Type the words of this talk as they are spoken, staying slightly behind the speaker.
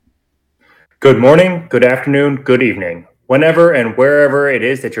Good morning, good afternoon, good evening. Whenever and wherever it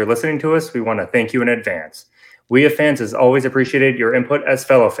is that you're listening to us, we want to thank you in advance. We as fans has always appreciated your input as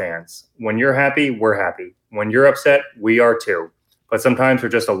fellow fans. When you're happy, we're happy. When you're upset, we are too. But sometimes we're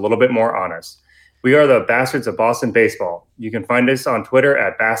just a little bit more honest. We are the Bastards of Boston Baseball. You can find us on Twitter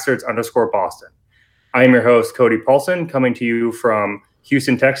at bastards_Boston. I am your host, Cody Paulson, coming to you from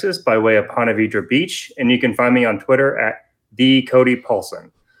Houston, Texas, by way of Ponte Vedra Beach, and you can find me on Twitter at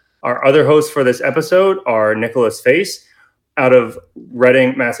 @TheCodyPaulson. Our other hosts for this episode are Nicholas Face out of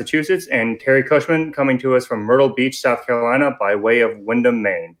Reading, Massachusetts, and Terry Cushman coming to us from Myrtle Beach, South Carolina, by way of Windham,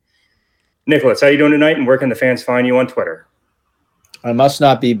 Maine. Nicholas, how you doing tonight, and where can the fans find you on Twitter? I must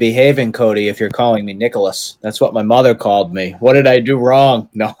not be behaving, Cody, if you're calling me Nicholas. That's what my mother called me. What did I do wrong?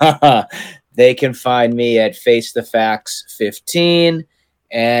 No, they can find me at Face the Facts 15,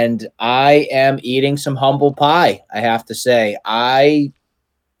 and I am eating some humble pie, I have to say.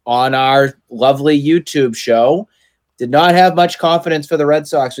 On our lovely YouTube show, did not have much confidence for the Red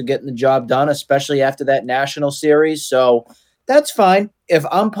Sox with getting the job done, especially after that national series. So that's fine. If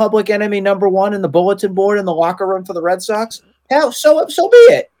I'm public enemy number one in the bulletin board in the locker room for the Red Sox, hell, so be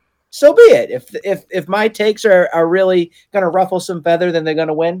it. So be it. If my takes are really going to ruffle some feather, then they're going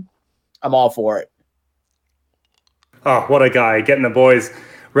to win. I'm all for it. Oh, what a guy, getting the boys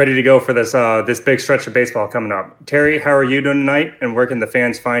ready to go for this big stretch of baseball coming up. Terry, how are you doing tonight, and where can the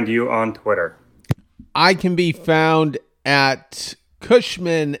fans find you on Twitter? I can be found at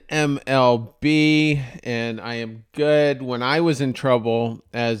Cushman MLB, and I am good. When I was in trouble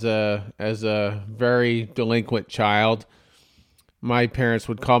as a very delinquent child, my parents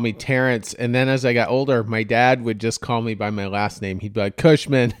would call me Terrence, and then as I got older, my dad would just call me by my last name. He'd be like,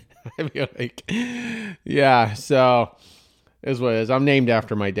 Cushman. I'd be like, yeah, so is what it is. I'm named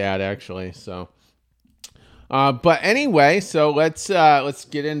after my dad, actually. So, but anyway, so let's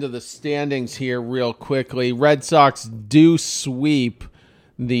get into the standings here real quickly. Red Sox do sweep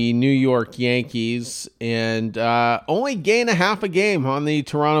the New York Yankees and only gain a half a game on the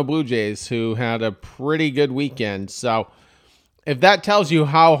Toronto Blue Jays, who had a pretty good weekend. So, if that tells you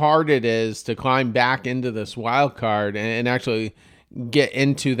how hard it is to climb back into this wild card and actually get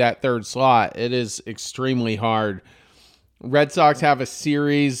into that third slot, it is extremely hard. Red Sox have a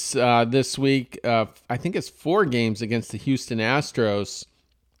series this week. I think it's 4 games against the Houston Astros.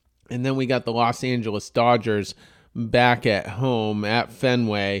 And then we got the Los Angeles Dodgers back at home at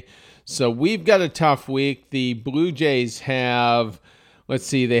Fenway. So we've got a tough week. The Blue Jays have,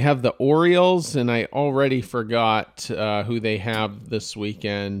 they have the Orioles, and I already forgot who they have this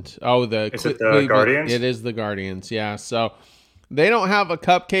weekend. Oh, Is it the Guardians? It is the Guardians, yeah. So they don't have a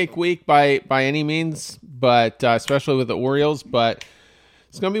cupcake week by any means, but especially with the Orioles. But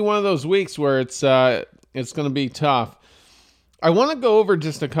it's going to be one of those weeks where it's going to be tough. I want to go over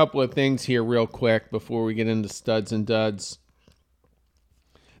just a couple of things here real quick before we get into studs and duds.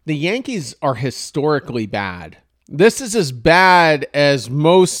 The Yankees are historically bad. This is as bad as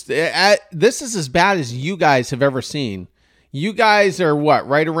this is as bad as you guys have ever seen. You guys are what,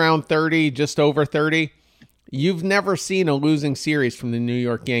 right around 30, just over 30? You've never seen a losing series from the New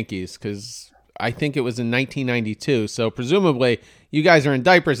York Yankees, because I think it was in 1992. So presumably you guys are in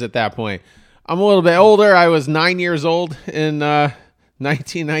diapers at that point. I'm a little bit older. I was 9 years old in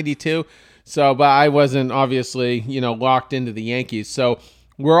 1992. So, but I wasn't obviously, locked into the Yankees. So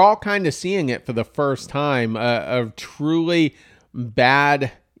we're all kind of seeing it for the first time, a truly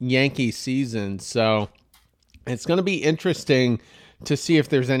bad Yankee season. So it's going to be interesting to see if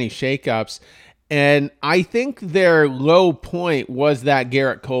there's any shakeups. And I think their low point was that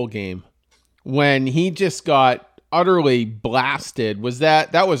Garrett Cole game when he just got utterly blasted.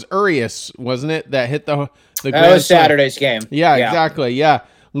 That was Urias, wasn't it? That hit the That was Saturday's game. Yeah, exactly. Yeah.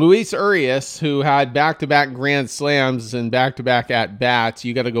 Luis Urias, who had back-to-back grand slams and back-to-back at-bats.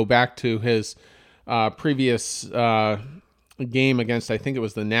 You got to go back to his previous game against, I think it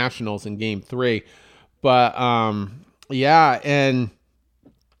was the Nationals in Game 3. But, and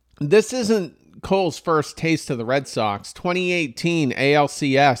this isn't Cole's first taste of the Red Sox. 2018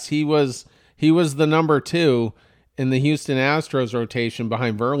 ALCS, he was the number 2 in the Houston Astros rotation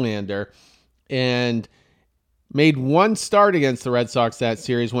behind Verlander, and made 1 start against the Red Sox that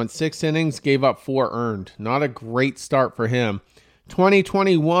series, went 6 innings, gave up 4 earned. Not a great start for him.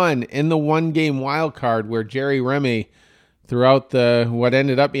 2021 in the 1-game wild card, where Jerry Remy, throughout what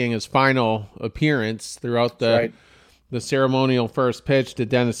ended up being his final appearance, throughout the ceremonial first pitch to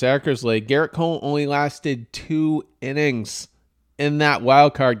Dennis Eckersley, Garrett Cole only lasted 2 innings in that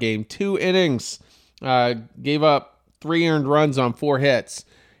wild card game. 2 innings. Gave up 3 earned runs on 4 hits.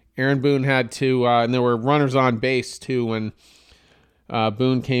 Aaron Boone had to, and there were runners on base too when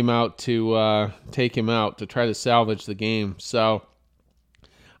Boone came out to take him out to try to salvage the game. So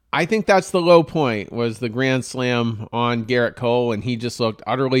I think that's the low point, was the grand slam on Garrett Cole, and he just looked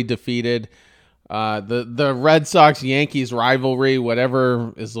utterly defeated. The Red Sox-Yankees rivalry,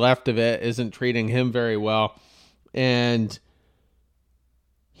 whatever is left of it, isn't treating him very well. And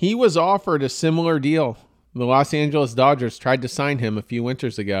he was offered a similar deal. The Los Angeles Dodgers tried to sign him a few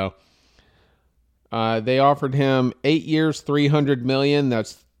winters ago. They offered him 8 years, $300 million.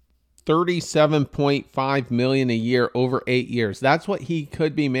 That's $37.5 million a year over 8 years. That's what he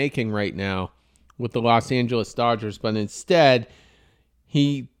could be making right now with the Los Angeles Dodgers. But instead,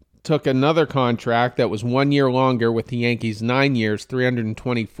 he took another contract that was 1 year longer with the Yankees, 9 years,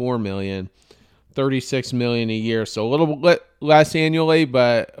 $324 million, $36 million a year. So a little bit less annually,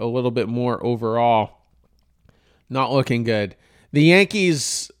 but a little bit more overall. Not looking good. The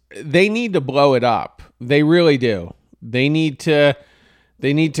Yankees, they need to blow it up. They really do. They need to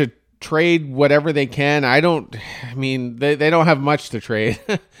trade whatever they can. They don't have much to trade.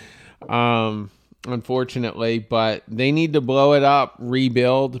 Unfortunately, but they need to blow it up,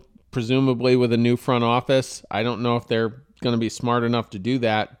 rebuild, presumably with a new front office. I don't know if they're going to be smart enough to do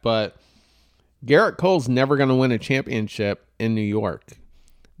that, but Garrett Cole's never going to win a championship in New York.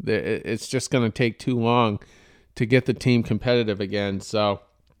 It's just going to take too long to get the team competitive again. So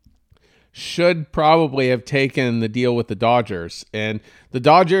should probably have taken the deal with the Dodgers. And the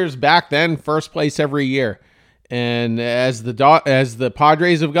Dodgers back then, first place every year. And as the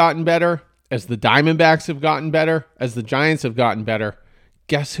Padres have gotten better, as the Diamondbacks have gotten better, as the Giants have gotten better,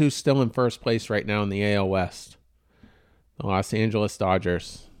 guess who's still in first place right now in the AL West? The Los Angeles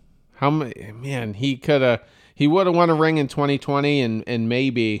Dodgers. He would have won a ring in 2020 and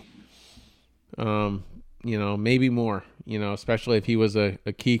maybe, maybe more, especially if he was a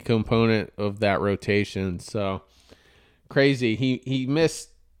key component of that rotation. So crazy. He missed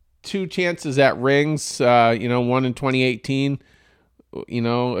 2 chances at rings, one in 2018,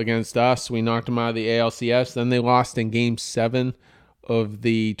 against us. We knocked them out of the ALCS. Then they lost in Game 7 of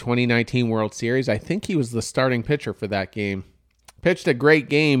the 2019 World Series. I think he was the starting pitcher for that game. Pitched a great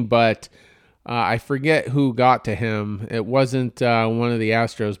game, but I forget who got to him. It wasn't one of the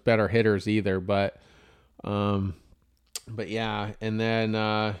Astros' better hitters either, but yeah. And then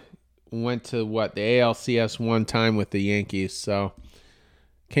went to the ALCS one time with the Yankees. So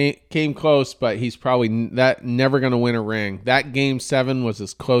came close, but he's probably never going to win a ring. That Game 7 was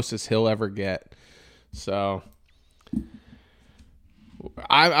as close as he'll ever get. So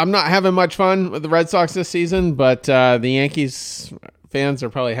I'm not having much fun with the Red Sox this season, but the Yankees fans are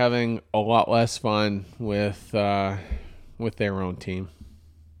probably having a lot less fun with their own team.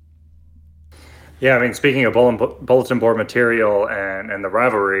 Yeah, speaking of bulletin board material and the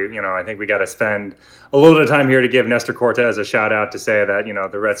rivalry, I think we got to spend a little bit of time here to give Nestor Cortez a shout out to say that,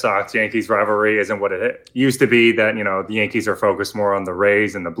 the Red Sox-Yankees rivalry isn't what it used to be, that, the Yankees are focused more on the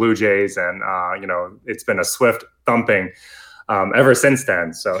Rays and the Blue Jays. And, it's been a swift thumping ever since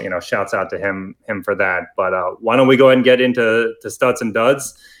then. So, shouts out to him for that. But why don't we go ahead and get into studs and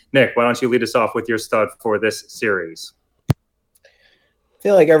duds? Nick, why don't you lead us off with your stud for this series? I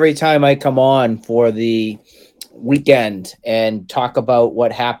feel like every time I come on for the weekend and talk about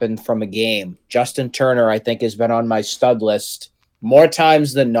what happened from a game, Justin Turner, I think, has been on my stud list more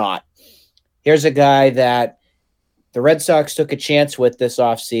times than not. Here's a guy that the Red Sox took a chance with this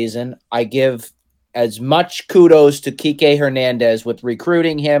offseason. I give as much kudos to Kike Hernandez with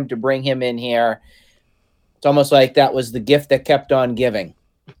recruiting him to bring him in here. It's almost like that was the gift that kept on giving.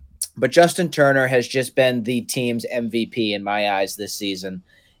 But Justin Turner has just been the team's MVP in my eyes this season.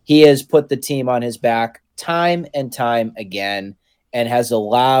 He has put the team on his back time and time again and has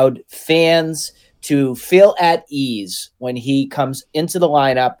allowed fans to feel at ease when he comes into the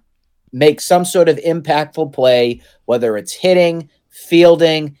lineup, make some sort of impactful play, whether it's hitting,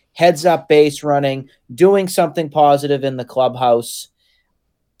 fielding, heads-up base running, doing something positive in the clubhouse.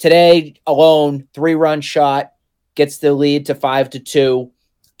 Today alone, 3-run shot, gets the lead to 5-2.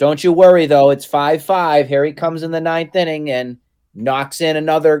 Don't you worry, though. It's 5-5. Here he comes in the 9th inning and knocks in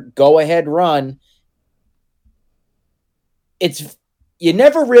another go-ahead run. You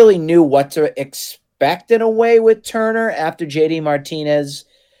never really knew what to expect in a way with Turner after JD Martinez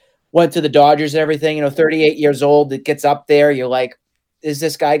went to the Dodgers and everything. 38 years old, it gets up there. You're like, is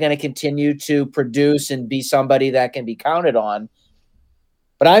this guy going to continue to produce and be somebody that can be counted on?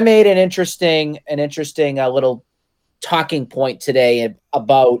 But I made an interesting little talking point today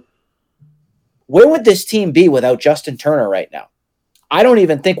about where would this team be without Justin Turner right now? I don't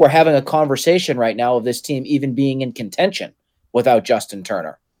even think we're having a conversation right now of this team even being in contention without Justin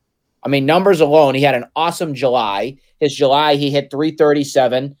Turner. I mean, numbers alone, he had an awesome July. His July, he hit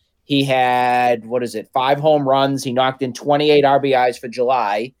 337. He had, 5 home runs. He knocked in 28 RBIs for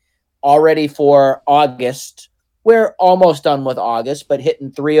July. Already for August, we're almost done with August, but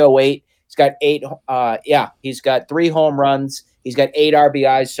hitting 308. He's got he's got 3 home runs. He's got 8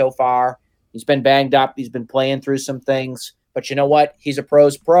 RBIs so far. He's been banged up. He's been playing through some things. But you know what? He's a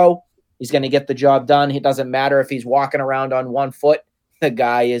pro's pro. He's going to get the job done. It doesn't matter if he's walking around on 1 foot. The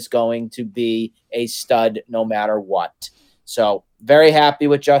guy is going to be a stud no matter what. So very happy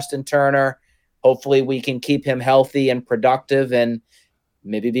with Justin Turner. Hopefully we can keep him healthy and productive and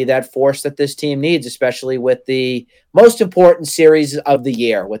maybe be that force that this team needs, especially with the most important series of the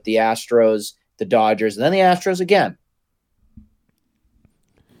year with the Astros, the Dodgers, and then the Astros again.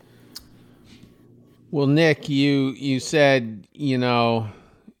 Well, Nick, you said,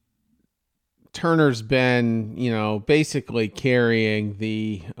 Turner's been, basically carrying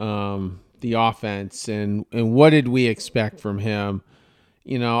the offense, and what did we expect from him?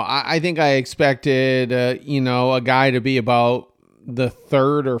 I think I expected, a guy to be about the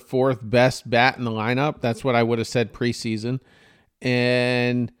 3rd or 4th best bat in the lineup. That's what I would have said preseason.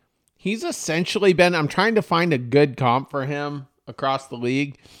 And he's essentially been, I'm trying to find a good comp for him across the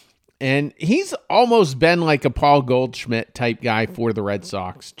league. And he's almost been like a Paul Goldschmidt type guy for the Red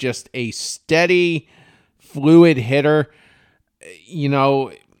Sox. Just a steady, fluid hitter.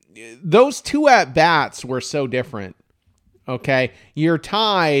 Those 2 at-bats were so different. Okay? You're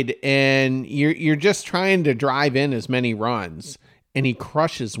tied and you're just trying to drive in as many runs. And he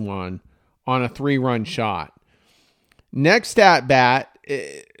crushes one on a 3-run shot. Next at-bat,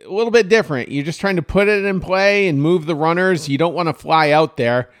 a little bit different. You're just trying to put it in play and move the runners. You don't want to fly out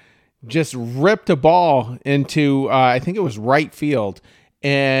there. Just ripped a ball into, I think it was right field,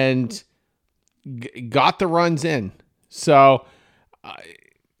 and got the runs in. So,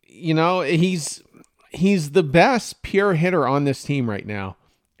 he's the best pure hitter on this team right now.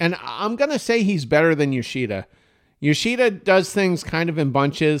 And I'm going to say he's better than Yoshida. Yoshida does things kind of in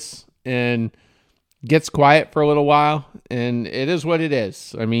bunches and gets quiet for a little while, and it is what it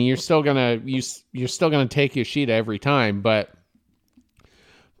is. I mean, you're still gonna take Yoshida every time, but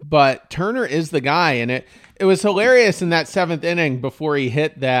Turner is the guy, and it was hilarious in that 7th inning before he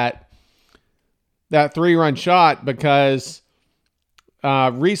hit that 3-run shot because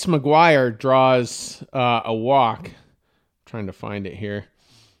Reese McGuire draws a walk. I'm trying to find it here.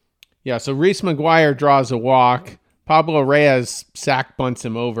 Yeah, so Reese McGuire draws a walk. Pablo Reyes sack bunts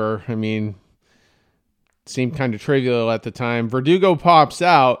him over. I mean, seemed kind of trivial at the time. Verdugo pops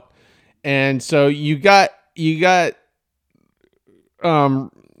out, and so you got Reese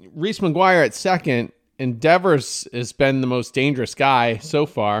McGuire at second, and Devers has been the most dangerous guy so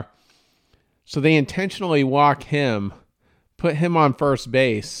far. So they intentionally walk him, put him on first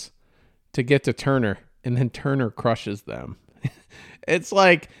base to get to Turner, and then Turner crushes them. It's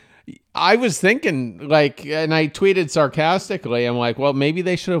like, I was thinking, and I tweeted sarcastically, I'm like, well, maybe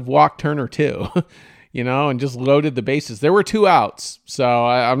they should have walked Turner too, and just loaded the bases. There were 2 outs, so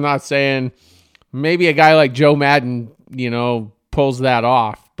I'm not saying maybe a guy like Joe Madden, pulls that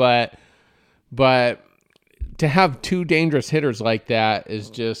off, but to have 2 dangerous hitters like that is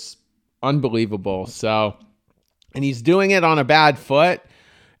just unbelievable. So, and he's doing it on a bad foot,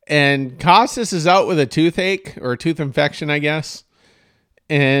 and Costas is out with a toothache or a tooth infection, I guess.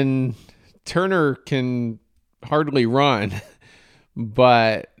 And Turner can hardly run,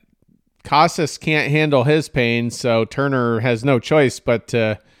 but Costas can't handle his pain, so Turner has no choice but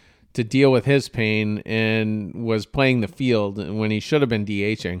to deal with his pain, and was playing the field when he should have been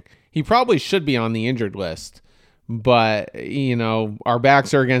DHing. He probably should be on the injured list, but, our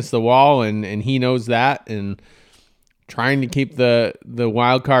backs are against the wall, and he knows that, and trying to keep the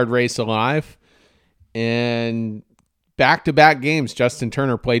wild card race alive. And back-to-back games, Justin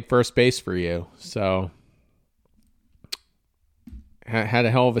Turner played first base for you. So, had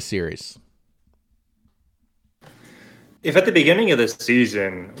a hell of a series. If at the beginning of the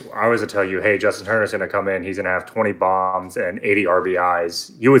season, I was to tell you, hey, Justin Turner's going to come in, he's going to have 20 bombs and 80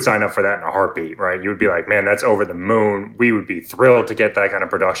 RBIs, you would sign up for that in a heartbeat, right? You would be like, man, that's over the moon. We would be thrilled to get that kind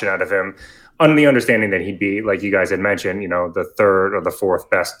of production out of him, under the understanding that he'd be, like you guys had mentioned, the 3rd or the 4th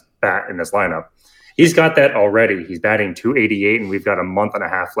best bat in this lineup. He's got that already. He's batting .288, and we've got a month and a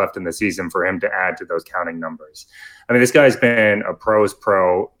half left in the season for him to add to those counting numbers. I mean, this guy's been a pro's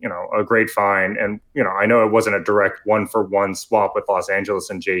pro, a great find. And, I know it wasn't a direct 1-for-1 swap with Los Angeles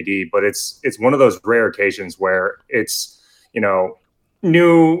and JD, but it's one of those rare occasions where it's, new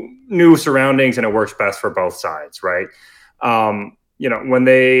surroundings, and it works best for both sides, right? When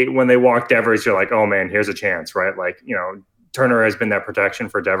they walk Devers, you're like, oh man, here's a chance, right? Like, Turner has been that protection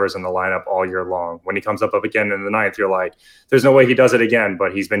for Devers in the lineup all year long. When he comes up again in the ninth, you're like, there's no way he does it again,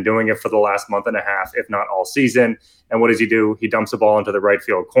 but he's been doing it for the last month and a half, if not all season. And what does he do? He dumps the ball into the right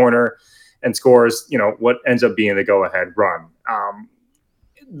field corner and scores, what ends up being the go-ahead run.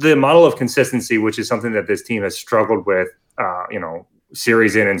 The model of consistency, which is something that this team has struggled with,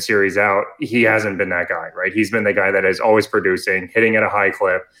 series in and series out, he hasn't been that guy, right? He's been the guy that is always producing, hitting at a high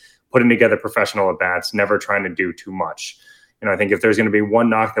clip, putting together professional at-bats, never trying to do too much. I think if there's going to be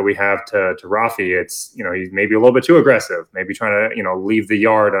one knock that we have to Rafi, it's, he's maybe a little bit too aggressive, maybe trying to, leave the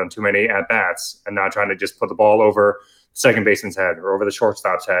yard on too many at-bats and not trying to just put the ball over second baseman's head or over the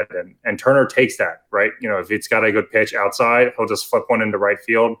shortstop's head. And Turner takes that, right? If it's got a good pitch outside, he'll just flip one into right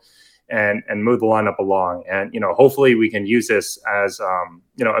field and move the lineup along. And, hopefully we can use this as, a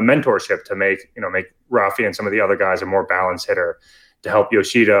mentorship to make Rafi and some of the other guys a more balanced hitter, to help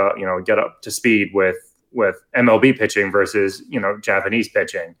Yoshida, get up to speed with MLB pitching versus, Japanese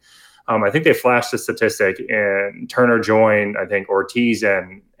pitching. I think they flashed a statistic, and Turner joined, I think, Ortiz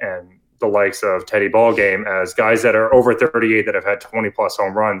and the likes of Teddy Ballgame as guys that are over 38 that have had 20 plus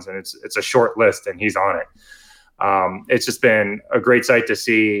home runs. And it's a short list, and he's on it. It's just been a great sight to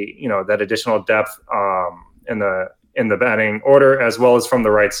see, that additional depth in the batting order, as well as from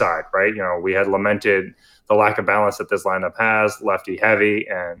the right side, right? We had lamented the lack of balance that this lineup has, lefty heavy,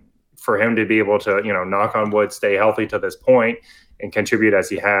 and for him to be able to, knock on wood, stay healthy to this point and contribute as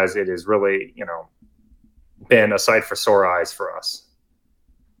he has, it has really, been a sight for sore eyes for us.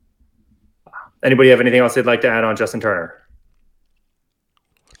 Anybody have anything else they'd like to add on Justin Turner?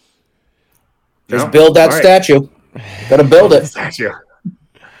 Just build that statue. Got to build it. Statue.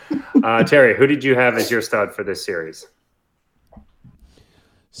 Terry, who did you have as your stud for this series?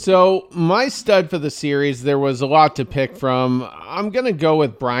 So my stud for the series, there was a lot to pick from. I'm going to go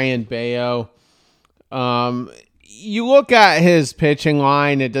with Brian Bayo. You look at his pitching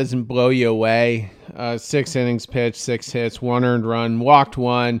line, it doesn't blow you away. 6 innings pitched, 6 hits, 1 earned run, walked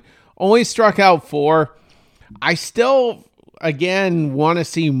 1, only struck out 4. I still, again, want to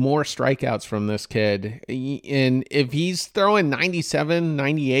see more strikeouts from this kid. And if he's throwing 97,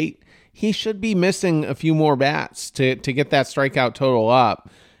 98, he should be missing a few more bats to get that strikeout total up.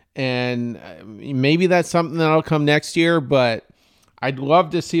 And maybe that's something that'll come next year, but I'd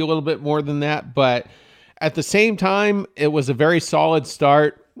love to see a little bit more than that. But at the same time, it was a very solid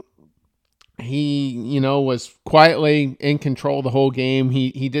start. He, was quietly in control the whole game.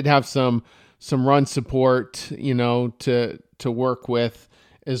 He did have some run support, to work with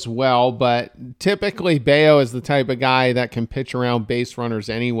as well. But typically Bayo is the type of guy that can pitch around base runners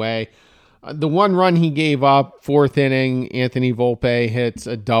anyway. The 1 run he gave up, 4th inning, Anthony Volpe hits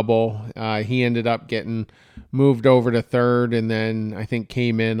a double. He ended up getting moved over to third and then I think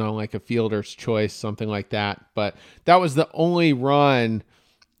came in on like a fielder's choice, something like that. But that was the only run,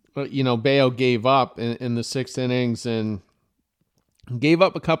 Bayo gave up in the 6th innings, and gave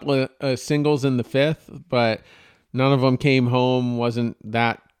up a couple of singles in the 5th, but none of them came home, wasn't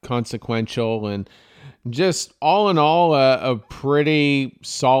that consequential. And just all in all, a pretty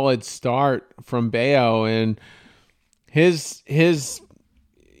solid start from Bayo, and his innings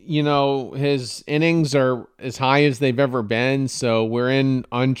are as high as they've ever been. So we're in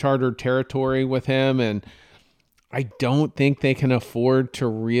uncharted territory with him, and I don't think they can afford to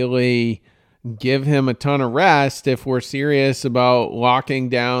really give him a ton of rest if we're serious about locking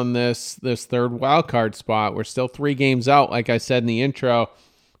down this third wild card spot. We're still 3 games out, like I said in the intro,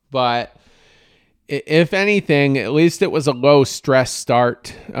 but if anything, at least it was a low stress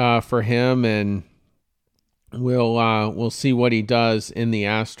start for him, and we'll see what he does in the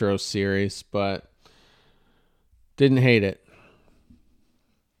Astros series, but didn't hate it.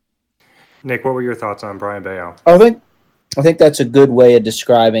 Nick, what were your thoughts on Brian Bayo? I think that's a good way of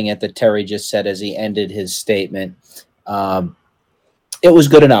describing it that Terry just said as he ended his statement. It was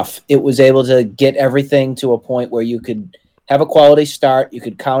good enough. It was able to get everything to a point where you could have a quality start. You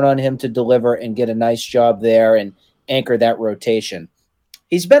could count on him to deliver and get a nice job there and anchor that rotation.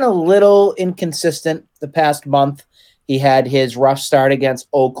 He's been a little inconsistent the past month. He had his rough start against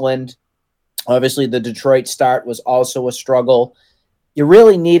Oakland. Obviously, the Detroit start was also a struggle. You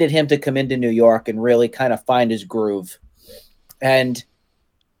really needed him to come into New York and really kind of find his groove. And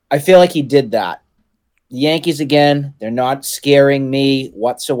I feel like he did that. The Yankees, again, they're not scaring me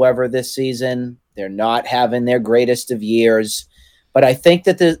whatsoever this season. They're not having their greatest of years. But I think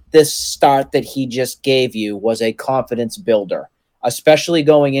that this start that he just gave you was a confidence builder, especially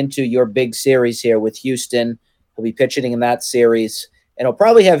going into your big series here with Houston. He'll be pitching in that series. And he'll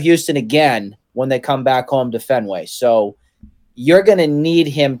probably have Houston again when they come back home to Fenway. So you're going to need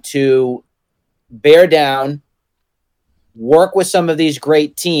him to bear down, work with some of these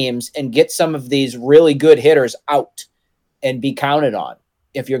great teams and get some of these really good hitters out and be counted on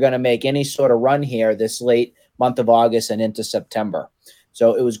if you're going to make any sort of run here this late month of August and into September.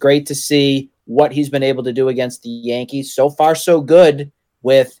 So it was great to see what he's been able to do against the Yankees. So far, so good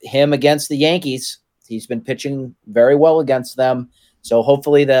with him against the Yankees. He's been pitching very well against them. So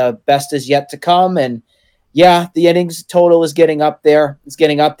hopefully the best is yet to come. And yeah, the innings total is getting up there. It's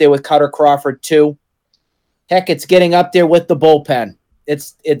getting up there with Cutter Crawford too. Heck, it's getting up there with the bullpen.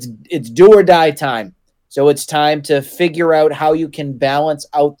 It's do or die time. So it's time to figure out how you can balance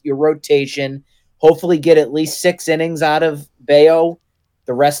out your rotation, hopefully get at least 6 innings out of Bayo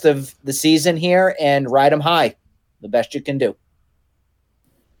the rest of the season here and ride him high, the best you can do.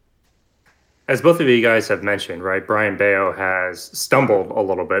 As both of you guys have mentioned, right, Brian Bayo has stumbled a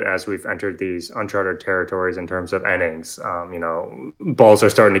little bit as we've entered these uncharted territories in terms of innings. Balls are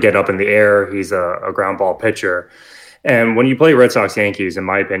starting to get up in the air. He's a ground ball pitcher. And when you play Red Sox Yankees, in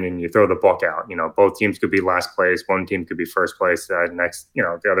my opinion, you throw the book out. Both teams could be last place. One team could be first place.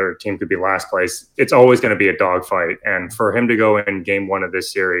 The other team could be last place. It's always going to be a dogfight. And for him to go in game 1 of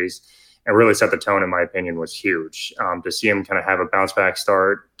this series and really set the tone, in my opinion, was huge. To see him kind of have a bounce back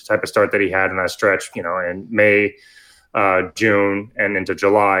start, the type of start that he had in that stretch, in May, June, and into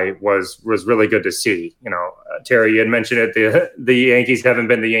July was really good to see. Terry, you had mentioned it. The Yankees haven't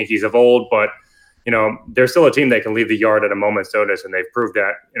been the Yankees of old, but they're still a team that can leave the yard at a moment's notice, and they've proved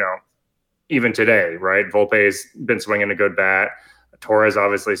that. Even today, right? Volpe's been swinging a good bat. Torres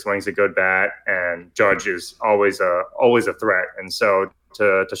obviously swings a good bat, and Judge is always a threat. And so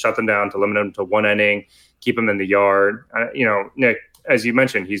to shut them down, to limit them to 1 inning, keep them in the yard. Nick, as you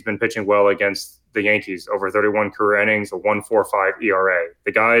mentioned, he's been pitching well against the Yankees, over 31 career innings, a 1.45 ERA.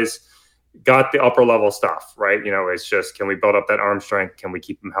 The guys got the upper level stuff, right? It's just, can we build up that arm strength? Can we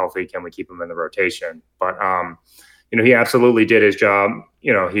keep him healthy? Can we keep him in the rotation? But he absolutely did his job.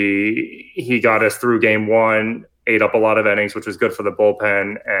 He got us through game 1. Ate up a lot of innings, which was good for the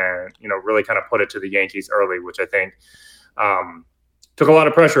bullpen, and really kind of put it to the Yankees early, which I think took a lot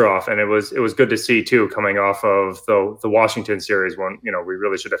of pressure off. And it was good to see too, coming off of the Washington series when we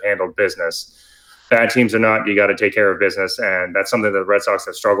really should have handled business. Bad teams or not, you got to take care of business, and that's something that the Red Sox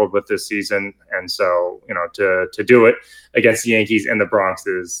have struggled with this season. And so to do it against the Yankees in the Bronx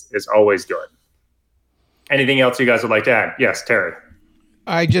is always good. Anything else you guys would like to add? Yes, Terry.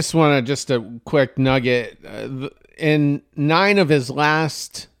 I just want just a quick nugget. In 9 of his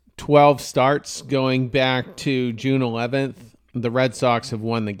last 12 starts going back to June 11th, the Red Sox have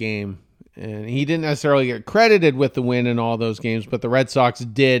won the game. And he didn't necessarily get credited with the win in all those games, but the Red Sox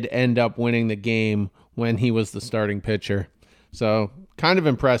did end up winning the game when he was the starting pitcher. So kind of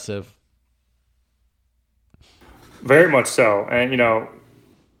impressive. Very much so. And,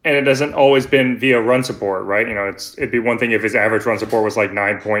 and it hasn't always been via run support, right? It'd be one thing if his average run support was like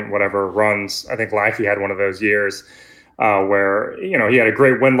 9 point whatever runs. I think Lackey had one of those years where, he had a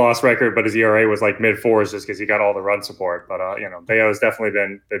great win-loss record, but his ERA was like mid-4s just because he got all the run support. But, Bayo's definitely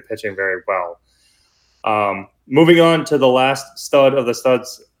been pitching very well. Moving on to the last stud of the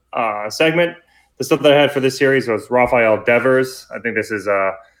studs segment. The stud that I had for this series was Rafael Devers. I think this is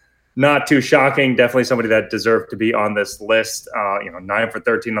not too shocking. Definitely somebody that deserved to be on this list. 9 for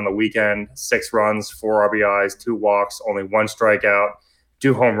 13 on the weekend, 6 runs, 4 RBIs, 2 walks, only 1 strikeout,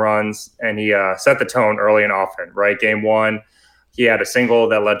 2 home runs, and he set the tone early and often, right? Game 1, he had a single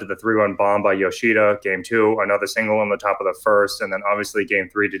that led to the 3-run bomb by Yoshida. Game 2, another single on the top of the first, and then obviously Game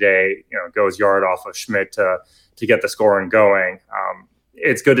 3 today, goes yard off of Schmidt to get the scoring going.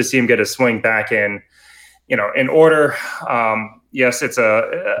 It's good to see him get his swing back in order. Yes, it's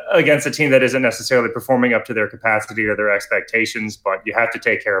against a team that isn't necessarily performing up to their capacity or their expectations, but you have to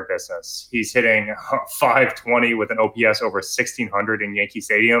take care of business. He's hitting .520 with an OPS over 1,600 in Yankee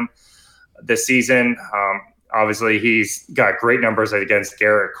Stadium this season. Obviously, he's got great numbers against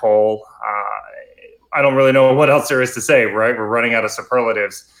Garrett Cole. I don't really know what else there is to say, right? We're running out of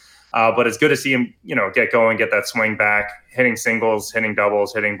superlatives. But it's good to see him, get going, get that swing back, hitting singles, hitting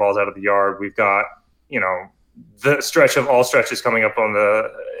doubles, hitting balls out of the yard. We've got, the stretch of all stretches coming up in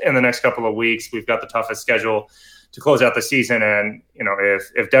the next couple of weeks. We've got the toughest schedule to close out the season. And,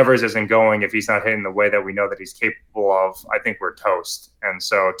 if Devers isn't going, if he's not hitting the way that we know that he's capable of, I think we're toast. And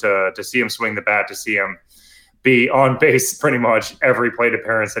so to see him swing the bat, to see him be on base pretty much every plate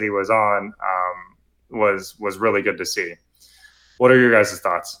appearance that he was on was really good to see. What are your guys'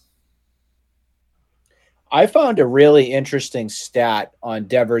 thoughts? I found a really interesting stat on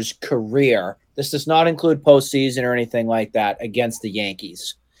Devers' career. This does not include postseason or anything like that against the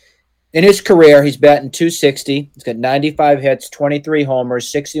Yankees. In his career, he's batting .260. He's got 95 hits, 23 homers,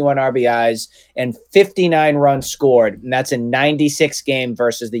 61 RBIs, and 59 runs scored. And that's in 96 games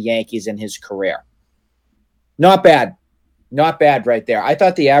versus the Yankees in his career. Not bad. Not bad right there. I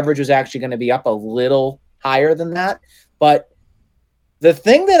thought the average was actually going to be up a little higher than that. But the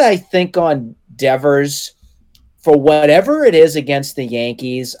thing that I think on Devers, for whatever it is against the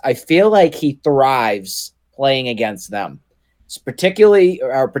Yankees, I feel like he thrives playing against them. Particularly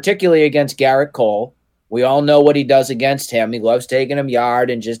against Garrett Cole. We all know what he does against him. He loves taking him yard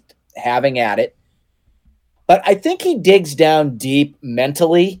and just having at it. But I think he digs down deep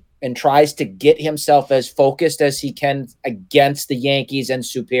mentally and tries to get himself as focused as he can against the Yankees and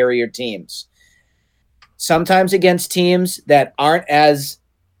superior teams. Sometimes against teams that aren't as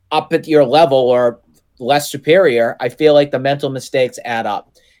up at your level or less superior, I feel like the mental mistakes add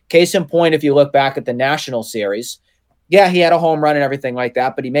up. Case in point, if you look back at the National Series, yeah, he had a home run and everything like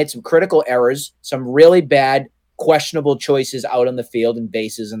that, but he made some critical errors, some really bad, questionable choices out on the field and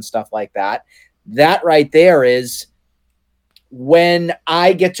bases and stuff like that. That right there is when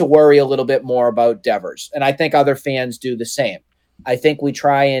I get to worry a little bit more about Devers, and I think other fans do the same. I think we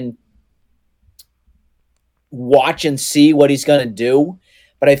try and watch and see what he's going to do,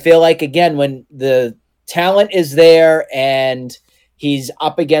 but I feel like, again, when the talent is there and he's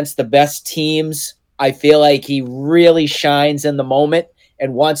up against the best teams, I feel like he really shines in the moment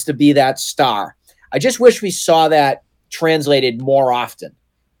and wants to be that star. I just wish we saw that translated more often,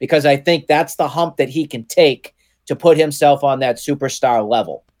 because I think that's the hump that he can take to put himself on that superstar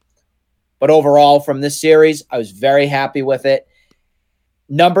level. But overall, from this series, I was very happy with it.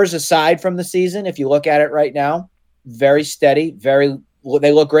 Numbers aside from the season, if you look at it right now, very steady,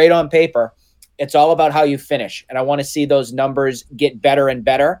 they look great on paper. It's all about how you finish. And I want to see those numbers get better and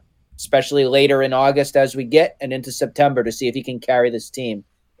better, especially later in August as we get and into September, to see if he can carry this team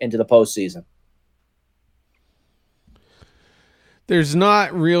into the postseason. There's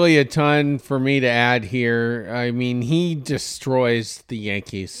not really a ton for me to add here. I mean, he destroys the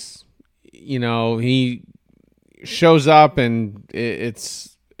Yankees. You know, he shows up and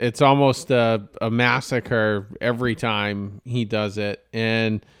it's almost a massacre every time he does it.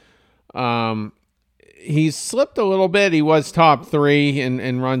 And he's slipped a little bit. He was top 3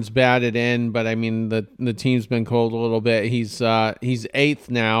 and runs batted in, but I mean the team's been cold a little bit. He's 8th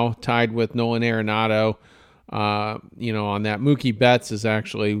now, tied with Nolan Arenado. On that. Mookie Betts is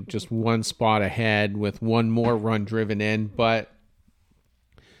actually just one spot ahead with one more run driven in. But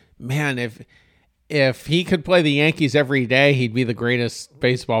man, if he could play the Yankees every day, he'd be the greatest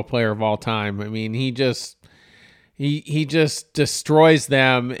baseball player of all time. I mean, he just destroys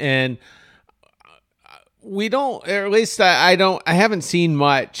them. And we don't, or at least I haven't seen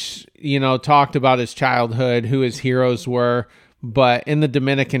much, talked about his childhood, who his heroes were. But in the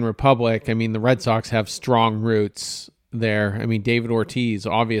Dominican Republic, I mean, the Red Sox have strong roots there. I mean, David Ortiz,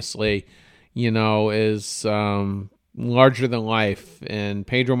 obviously, is larger than life. And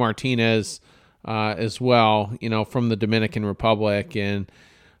Pedro Martinez as well, from the Dominican Republic. And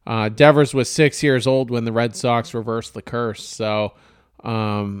Devers was 6 years old when the Red Sox reversed the curse. So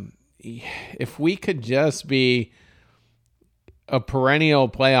if we could just be a perennial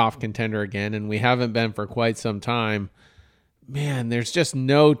playoff contender again, and we haven't been for quite some time, man, there's just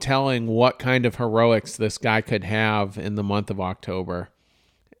no telling what kind of heroics this guy could have in the month of October.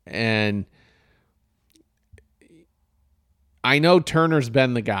 And I know Turner's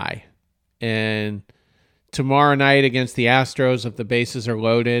been the guy. And tomorrow night against the Astros, if the bases are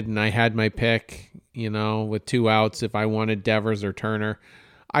loaded and I had my pick, with 2 outs, if I wanted Devers or Turner,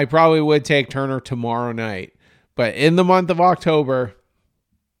 I probably would take Turner tomorrow night. But in the month of October,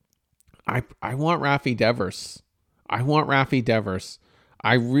 I want Rafi Devers.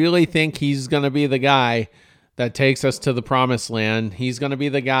 I really think he's going to be the guy that takes us to the promised land. He's going to be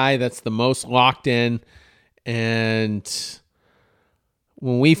the guy that's the most locked in. And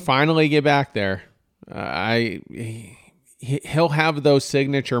when we finally get back there, he'll have those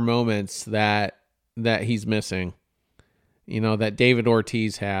signature moments that he's missing, that David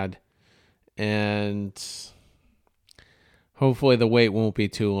Ortiz had. And hopefully the wait won't be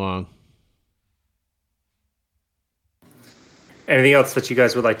too long. Anything else that you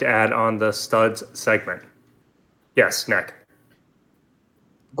guys would like to add on the studs segment? Yes, Nick.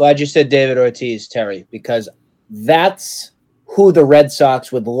 Glad you said David Ortiz, Terry, because that's who the Red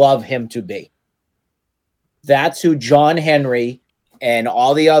Sox would love him to be. That's who John Henry and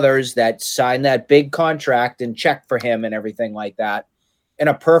all the others that signed that big contract and checked for him and everything like that. In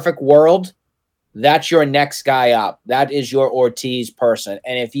a perfect world, that's your next guy up. That is your Ortiz person.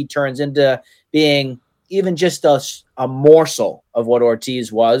 And if he turns into being even just a morsel of what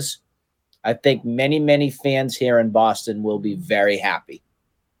Ortiz was, I think many, many fans here in Boston will be very happy.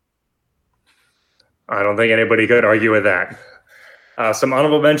 I don't think anybody could argue with that. Some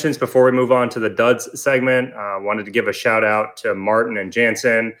honorable mentions before we move on to the duds segment. Wanted to give a shout out to Martin and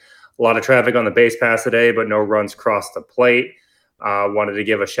Jansen. A lot of traffic on the base pass today, but no runs crossed the plate. Wanted to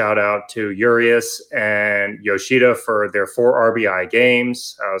give a shout out to Urias and Yoshida for their 4 RBI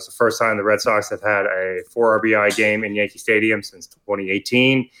games. It was the first time the Red Sox have had a 4 RBI game in Yankee Stadium since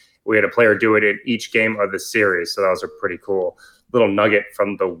 2018. We had a player do it in each game of the series, so that was a pretty cool little nugget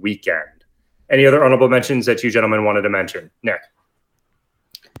from the weekend. Any other honorable mentions that you gentlemen wanted to mention? Nick?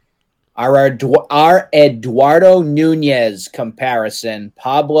 Our Eduardo Nunez comparison,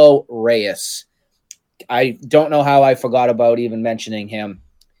 Pablo Reyes. I don't know how I forgot about even mentioning him.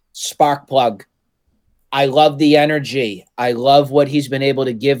 Spark plug. I love the energy. I love what he's been able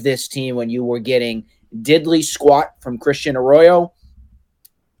to give this team when you were getting diddly squat from Christian Arroyo.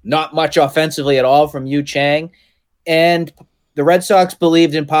 Not much offensively at all from Yu Chang. And the Red Sox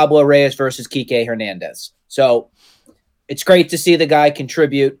believed in Pablo Reyes versus Kike Hernandez. So it's great to see the guy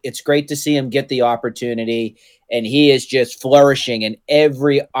contribute. It's great to see him get the opportunity. And he is just flourishing in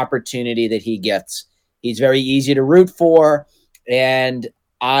every opportunity that he gets. He's very easy to root for. And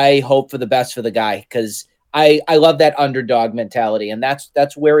I hope for the best for the guy because I love that underdog mentality. And that's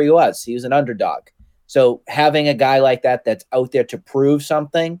where he was. He was an underdog. So having a guy like that that's out there to prove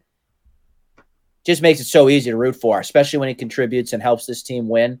something just makes it so easy to root for, especially when he contributes and helps this team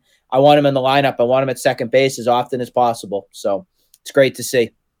win. I want him in the lineup. I want him at second base as often as possible. So it's great to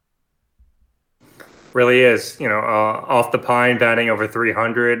see. Really is, off the pine, batting over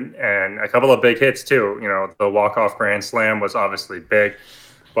 300 and a couple of big hits too. The walk-off grand slam was obviously big.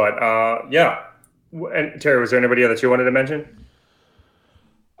 But yeah. And Terry, was there anybody else that you wanted to mention?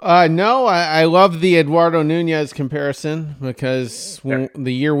 No, I love the Eduardo Nunez comparison because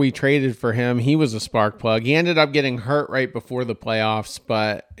the year we traded for him, he was a spark plug. He ended up getting hurt right before the playoffs,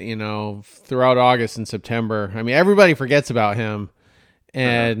 but, throughout August and September, everybody forgets about him.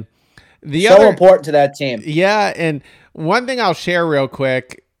 And so important to that team. Yeah, and one thing I'll share real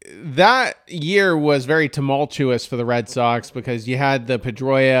quick, that year was very tumultuous for the Red Sox because you had the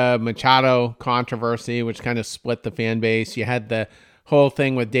Pedroia Machado controversy, which kind of split the fan base. You had the whole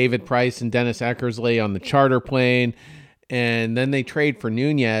thing with David Price and Dennis Eckersley on the charter plane, and then they trade for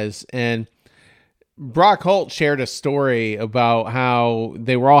Nunez. And Brock Holt shared a story about how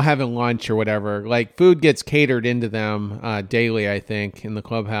they were all having lunch or whatever. Like food gets catered into them daily, I think, in the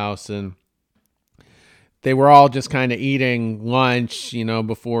clubhouse, and they were all just kind of eating lunch,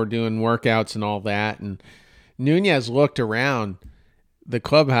 before doing workouts and all that. And Nunez looked around the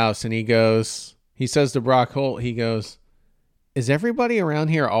clubhouse and he says to Brock Holt, he goes, "Is everybody around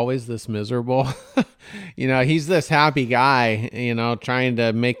here always this miserable?" He's this happy guy, trying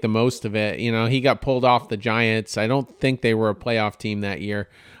to make the most of it. He got pulled off the Giants. I don't think they were a playoff team that year.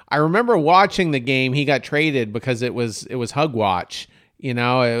 I remember watching the game. He got traded because it was Hug Watch.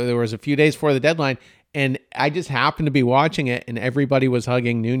 There was a few days before the deadline, and I just happened to be watching it, and everybody was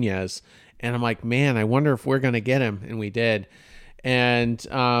hugging Nunez. And I'm like, man, I wonder if we're going to get him. And we did. And,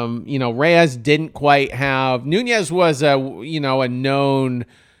 Reyes didn't quite have, Nunez was a known,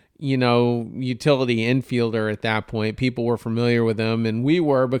 utility infielder at that point. People were familiar with him, and we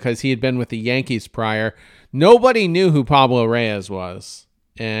were because he had been with the Yankees prior. Nobody knew who Pablo Reyes was,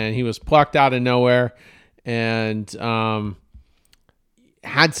 and he was plucked out of nowhere and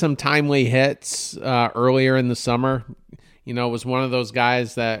had some timely hits earlier in the summer. Was one of those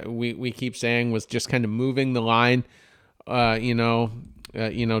guys that we keep saying was just kind of moving the line.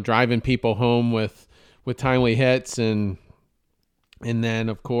 Driving people home with timely hits. And then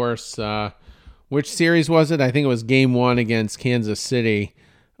of course, which series was it? I think it was game 1 against Kansas City,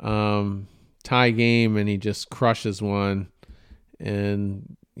 tie game. And he just crushes one.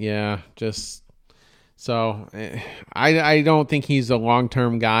 And yeah, so I don't think he's a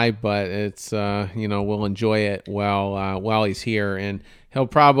long-term guy, but it's, we'll enjoy it while he's here, and he'll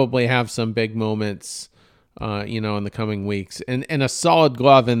probably have some big moments in the coming weeks, and a solid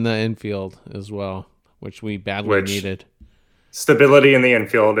glove in the infield as well, which we badly needed. Stability in the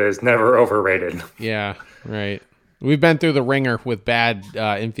infield is never overrated. Yeah, right. We've been through the ringer with bad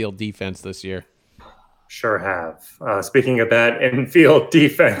infield defense this year. Sure have. Speaking of bad infield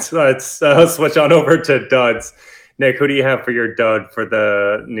defense, let's switch on over to duds. Nick, who do you have for your dud for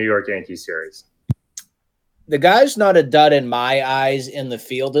the New York Yankees series? The guy's not a dud in my eyes, in the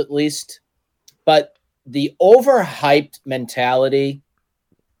field at least, but the overhyped mentality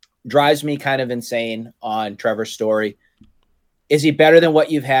drives me kind of insane on Trevor Story. Is he better than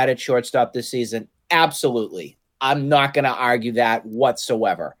what you've had at shortstop this season? Absolutely. I'm not going to argue that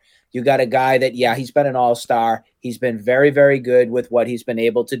whatsoever. You got a guy that, yeah, he's been an all-star. He's been very, very good with what he's been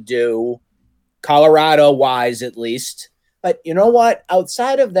able to do, Colorado-wise at least. But you know what?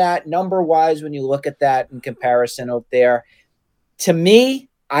 Outside of that, number-wise, when you look at that in comparison out there, to me,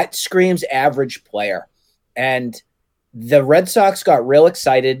 it screams average player. And the Red Sox got real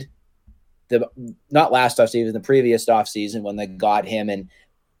excited, not last offseason, the previous offseason when they got him. And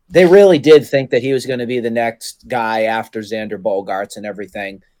they really did think that he was going to be the next guy after Xander Bogaerts and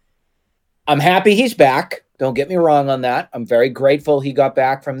everything. I'm happy he's back. Don't get me wrong on that. I'm very grateful he got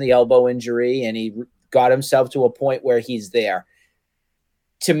back from the elbow injury and he got himself to a point where he's there.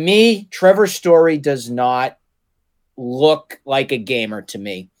 To me, Trevor Story does not look like a gamer to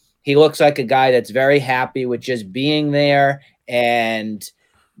me. He looks like a guy that's very happy with just being there and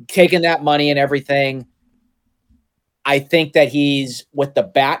taking that money and everything. I think that he's, with the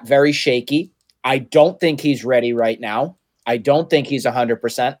bat, very shaky. I don't think he's ready right now. I don't think he's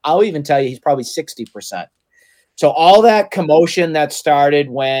 100%. I'll even tell you he's probably 60%. So all that commotion that started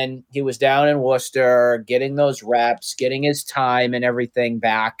when he was down in Worcester, getting those reps, getting his time and everything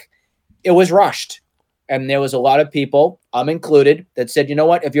back, it was rushed. And there was a lot of people, I'm included, that said, you know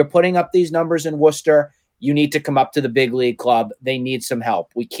what, if you're putting up these numbers in Worcester, you need to come up to the big league club. They need some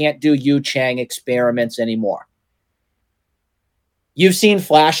help. We can't do Yu Chang experiments anymore. You've seen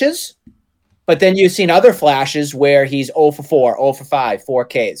flashes, but then you've seen other flashes where he's 0 for 4, 0 for 5, 4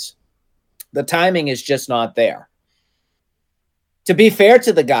 Ks. The timing is just not there. To be fair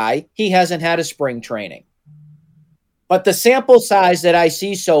to the guy, he hasn't had a spring training. But the sample size that I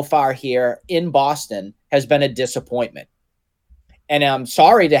see so far here in Boston has been a disappointment. And I'm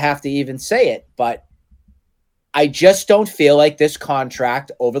sorry to have to even say it, but I just don't feel like this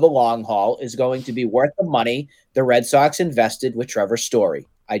contract over the long haul is going to be worth the money the Red Sox invested with Trevor Story.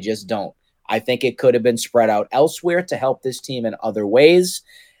 I just don't. I think it could have been spread out elsewhere to help this team in other ways.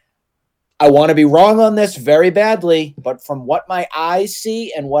 I want to be wrong on this very badly, but from what my eyes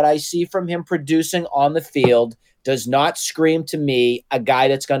see and what I see from him producing on the field does not scream to me a guy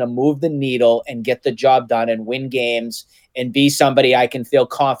that's going to move the needle and get the job done and win games and be somebody I can feel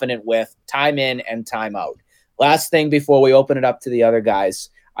confident with time in and time out. Last thing before we open it up to the other guys,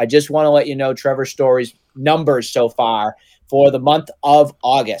 I just want to let you know Trevor Story's numbers so far for the month of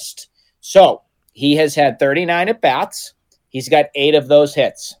August. So he has had 39 at-bats. He's got 8 of those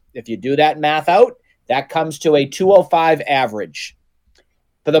hits. If you do that math out, that comes to a 205 average.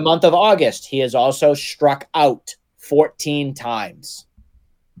 For the month of August, he has also struck out 14 times.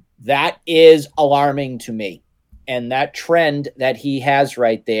 That is alarming to me. And that trend that he has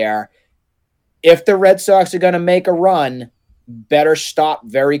right there, if the Red Sox are going to make a run, better stop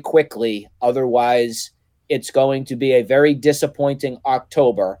very quickly. Otherwise, it's going to be a very disappointing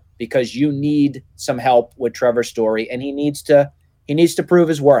October because you need some help with Trevor Story, and he needs to prove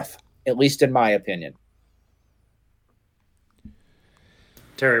his worth, at least in my opinion.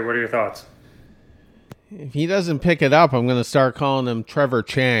 Terry, what are your thoughts? If he doesn't pick it up, I'm going to start calling him Trevor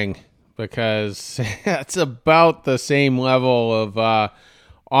Chang because that's about the same level of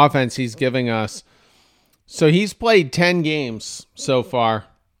offense he's giving us. So he's played 10 games so far,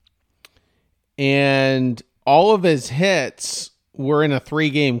 and all of his hits were in a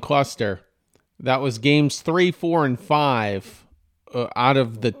 3-game cluster. That was games 3, 4, and 5 out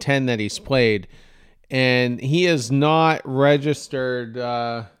of the 10 that he's played. And he has not registered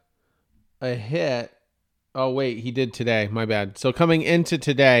a hit. Oh, wait, he did today. My bad. So coming into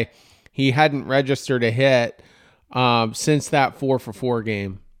today, he hadn't registered a hit since that 4 for 4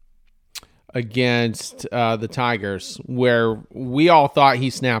 game against the Tigers, where we all thought he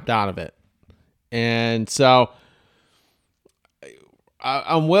snapped out of it. And so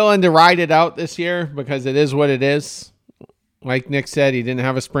I'm willing to ride it out this year because it is what it is. Like Nick said, he didn't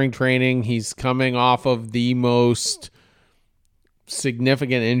have a spring training. He's coming off of the most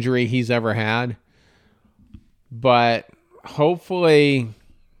significant injury he's ever had. But hopefully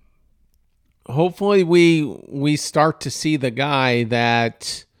we start to see the guy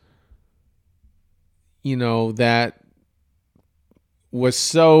that, you know, that was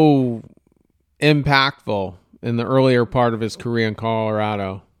so impactful in the earlier part of his career in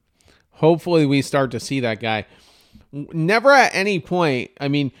Colorado. Hopefully we start to see that guy. Never at any point, I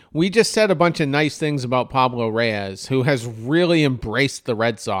mean, we just said a bunch of nice things about Pablo Reyes, who has really embraced the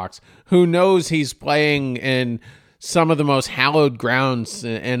Red Sox, who knows he's playing in some of the most hallowed grounds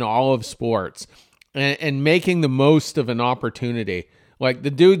in all of sports and making the most of an opportunity. Like,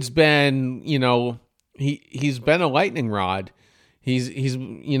 the dude's been, you know, he's been a lightning rod. He's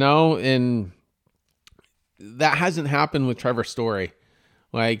you know, and that hasn't happened with Trevor Story.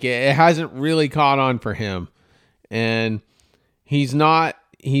 Like, it hasn't really caught on for him. And he's not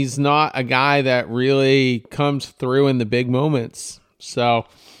he's not a guy that really comes through in the big moments. So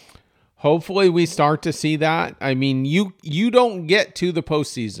hopefully we start to see that. I mean, you don't get to the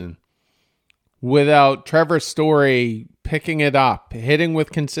postseason without Trevor Story picking it up, hitting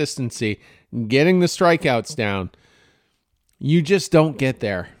with consistency, getting the strikeouts down. You just don't get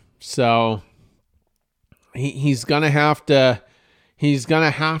there. So he's gonna have to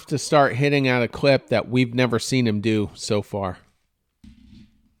start hitting at a clip that we've never seen him do so far.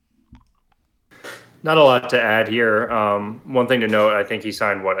 Not a lot to add here. One thing to note, I think he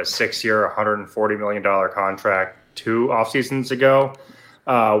signed, a 6-year, $140 million contract 2 off seasons ago,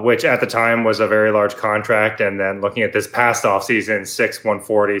 which at the time was a very large contract. And then looking at this past off season,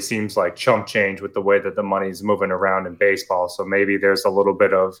 140 seems like chump change with the way that the money's moving around in baseball. So maybe there's a little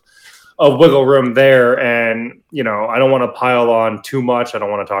bit of wiggle room there. And, I don't want to pile on too much. I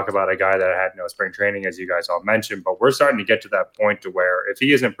don't want to talk about a guy that had no spring training, as you guys all mentioned, but we're starting to get to that point to where if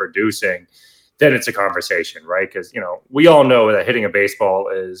he isn't producing, then it's a conversation, right? Because, we all know that hitting a baseball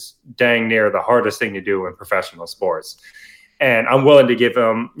is dang near the hardest thing to do in professional sports. And I'm willing to give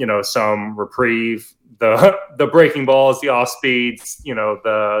him, some reprieve. The breaking balls, the off speeds,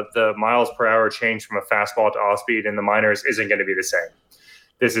 the miles per hour change from a fastball to off speed in the minors isn't going to be the same.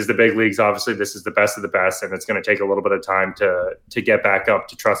 This is the big leagues. Obviously, this is the best of the best, and it's going to take a little bit of time to get back up,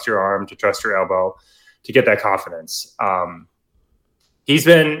 to trust your arm, to trust your elbow, to get that confidence. He's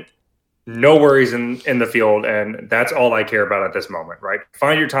been no worries in the field, and that's all I care about at this moment, right?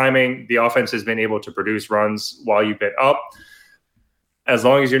 Find your timing. The offense has been able to produce runs while you've been up. As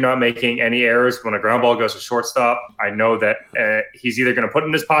long as you're not making any errors when a ground ball goes to shortstop, I know that he's either going to put it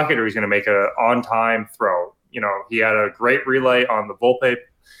in his pocket or he's going to make a on-time throw. He had a great relay on the Volpe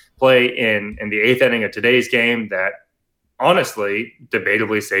play in the 8th inning of today's game that honestly,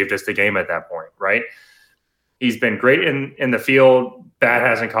 debatably saved us the game at that point, right? He's been great in the field. Bat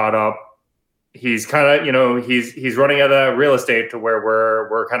hasn't caught up. He's kind of, he's running out of real estate to where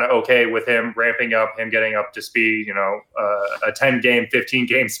we're kind of okay with him ramping up, him getting up to speed, a 10-game,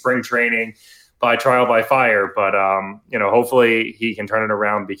 15-game spring training by trial by fire. But, hopefully he can turn it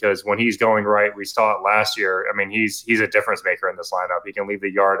around, because when he's going right, we saw it last year. I mean, he's a difference maker in this lineup. He can leave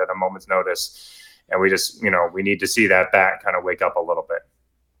the yard at a moment's notice. And we just, we need to see that bat kind of wake up a little bit.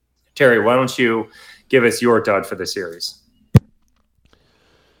 Terry, why don't you give us your dud for the series?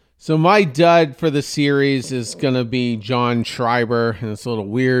 So my dud for the series is going to be John Schreiber, and it's a little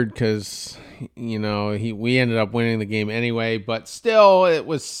weird because, we ended up winning the game anyway, but still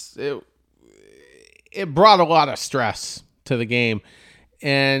it brought a lot of stress to the game.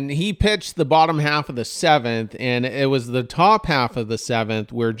 And he pitched the bottom half of the 7th, and it was the top half of the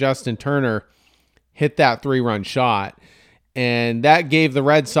 7th where Justin Turner hit that 3-run shot. And that gave the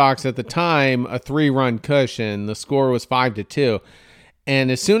Red Sox at the time a 3-run cushion. The score was 5-2.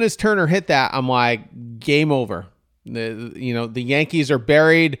 And as soon as Turner hit that, I'm like, game over. The Yankees are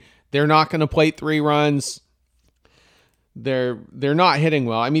buried. They're not going to plate 3 runs. They're not hitting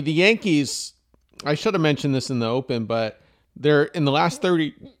well. I mean, the Yankees, I should have mentioned this in the open, but they're in the last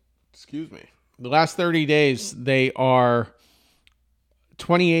 30 days, they are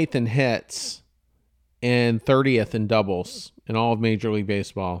 28th in hits and 30th in doubles in all of Major League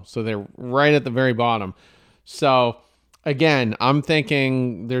Baseball. So they're right at the very bottom. So again, I'm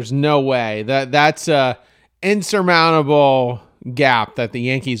thinking there's no way that's a insurmountable gap that the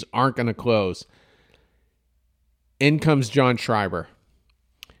Yankees aren't going to close. In comes John Schreiber.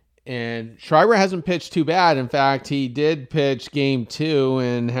 And Schreiber hasn't pitched too bad. In fact, he did pitch game 2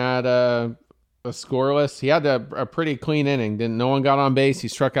 and had a scoreless. He had a pretty clean inning. No one got on base. He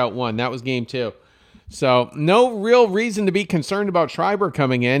struck out 1. That was game 2. So no real reason to be concerned about Schreiber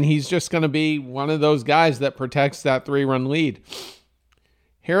coming in. He's just going to be one of those guys that protects that 3-run lead.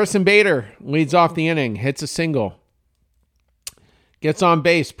 Harrison Bader leads off the inning, hits a single, gets on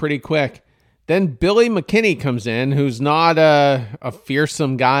base pretty quick. Then Billy McKinney comes in, who's not a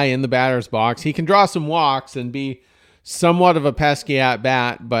fearsome guy in the batter's box. He can draw some walks and be somewhat of a pesky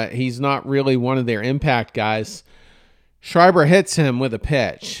at-bat, but he's not really one of their impact guys. Schreiber hits him with a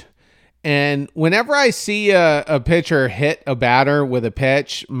pitch. And whenever I see a pitcher hit a batter with a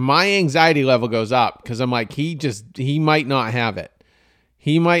pitch, my anxiety level goes up because I'm like, he might not have it.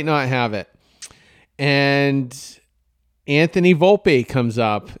 He might not have it. And Anthony Volpe comes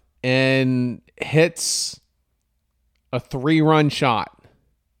up and hits a 3-run shot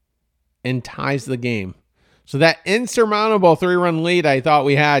and ties the game. So that insurmountable 3-run lead I thought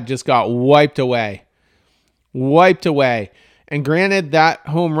we had just got wiped away. And granted, that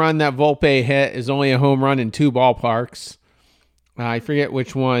home run that Volpe hit is only a home run in 2 ballparks. I forget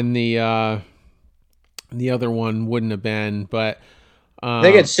which one the other one wouldn't have been, but I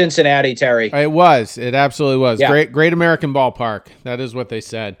think it's Cincinnati, Terry. It was. It absolutely was. Yeah. Great American ballpark. That is what they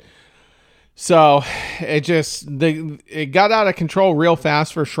said. So it got out of control real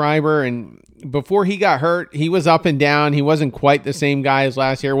fast for Schreiber, and before he got hurt, he was up and down. He wasn't quite the same guy as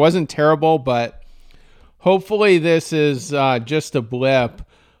last year. It wasn't terrible, but hopefully this is just a blip.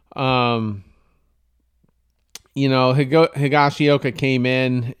 Higashioka came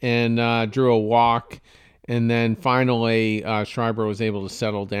in and drew a walk, and then finally Schreiber was able to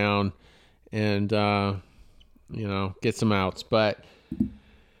settle down and get some outs, but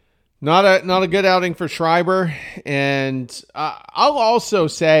not a good outing for Schreiber. And I'll also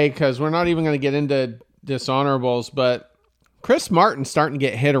say, because we're not even going to get into dishonorables, but Chris Martin's starting to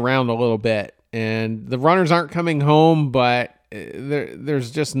get hit around a little bit, and the runners aren't coming home, but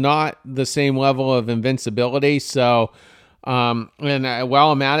there's just not the same level of invincibility. So, while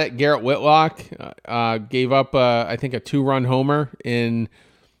I'm at it, Garrett Whitlock gave up, I think, a 2-run homer in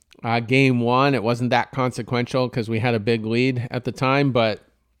game 1. It wasn't that consequential because we had a big lead at the time, but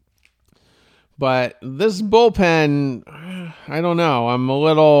this bullpen, I don't know. I'm a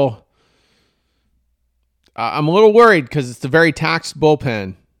little worried because it's a very taxed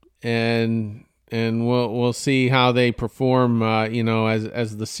bullpen, and we'll see how they perform,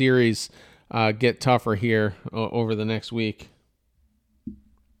 as the series get tougher here over the next week.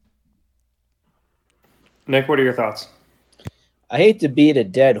 Nick, what are your thoughts? I hate to beat a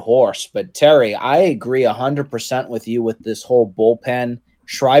dead horse, but Terry, I agree 100% with you with this whole bullpen.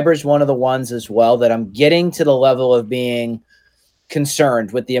 Schreiber's one of the ones as well that I'm getting to the level of being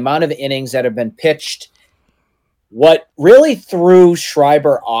concerned with the amount of innings that have been pitched. What really threw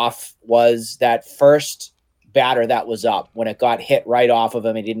Schreiber off was that first batter that was up when it got hit right off of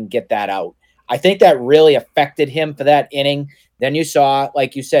him. He didn't get that out. I think that really affected him for that inning. Then you saw,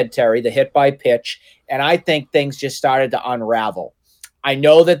 like you said, Terry, the hit by pitch, and I think things just started to unravel. I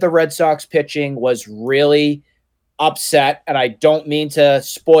know that the Red Sox pitching was really upset, and I don't mean to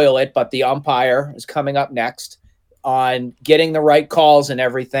spoil it, but the umpire is coming up next on getting the right calls and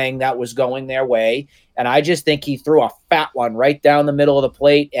everything that was going their way. And I just think he threw a fat one right down the middle of the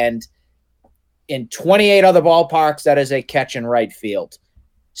plate. And in 28 other ballparks, that is a catch in right field.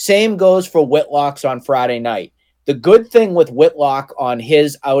 Same goes for Whitlock's on Friday night. The good thing with Whitlock on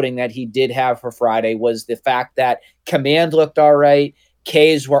his outing that he did have for Friday was the fact that command looked all right.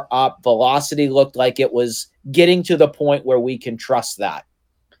 Ks were up. Velocity looked like it was getting to the point where we can trust that.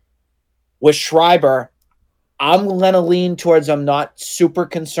 With Schreiber, I'm going to lean towards I'm not super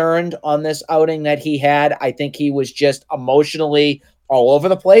concerned on this outing that he had. I think he was just emotionally all over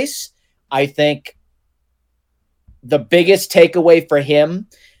the place. I think the biggest takeaway for him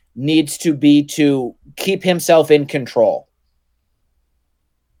needs to be to keep himself in control.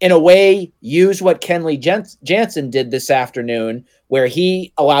 In a way, use what Kenley Jansen did this afternoon, where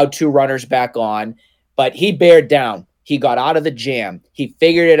he allowed 2 runners back on, but he bared down. He got out of the jam. He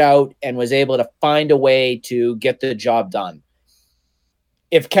figured it out and was able to find a way to get the job done.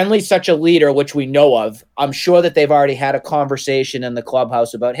 If Kenley's such a leader, which we know of, I'm sure that they've already had a conversation in the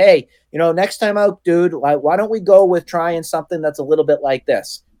clubhouse about, hey, next time out, dude, why don't we go with trying something that's a little bit like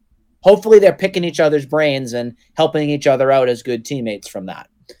this? Hopefully they're picking each other's brains and helping each other out as good teammates from that.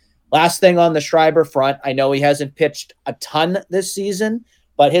 Last thing on the Schreiber front, I know he hasn't pitched a ton this season,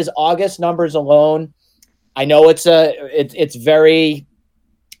 but his August numbers alone, I know it's very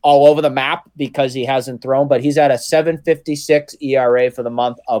all over the map because he hasn't thrown, but he's at a 7.56 ERA for the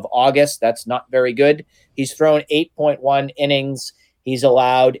month of August. That's not very good. He's thrown 8.1 innings. He's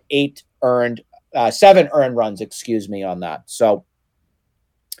allowed 7 earned runs, on that. So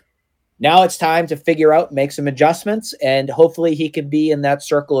now it's time to figure out, make some adjustments, and hopefully he can be in that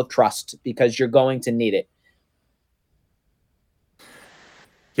circle of trust because you're going to need it.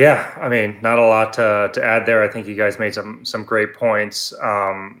 Yeah, I mean, not a lot to add there. I think you guys made some great points.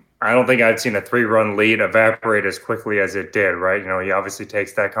 I don't think I'd seen a 3-run lead evaporate as quickly as it did, right? He obviously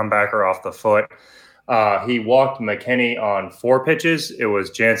takes that comebacker off the foot. He walked McKinney on 4 pitches. It was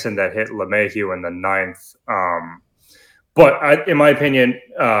Jansen that hit LeMahieu in the 9th. But in my opinion,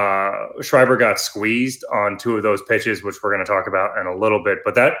 Schreiber got squeezed on 2 of those pitches, which we're going to talk about in a little bit.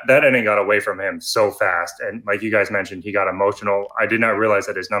 But that inning got away from him so fast. And like you guys mentioned, he got emotional. I did not realize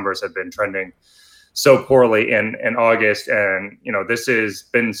that his numbers had been trending so poorly in August. And, this has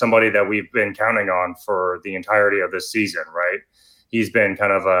been somebody that we've been counting on for the entirety of this season, right? He's been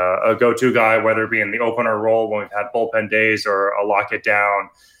kind of a go-to guy, whether it be in the opener role when we've had bullpen days or a lock it down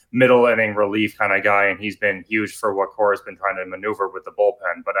middle inning relief kind of guy, and he's been huge for what Cora's been trying to maneuver with the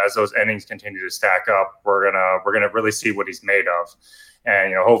bullpen. But as those innings continue to stack up, we're gonna really see what he's made of,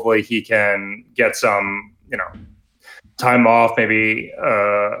 and hopefully he can get some time off, maybe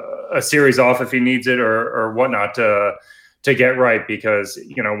a series off if he needs it or whatnot to get right, because,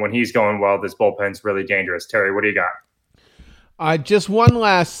 when he's going well, this bullpen's really dangerous. Terry, what do you got? Just one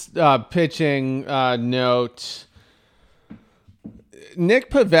last pitching note. Nick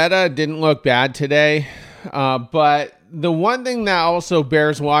Pivetta didn't look bad today, but the one thing that also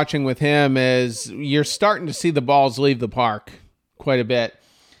bears watching with him is you're starting to see the balls leave the park quite a bit.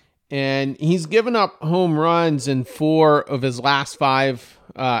 And he's given up home runs in 4 of his last 5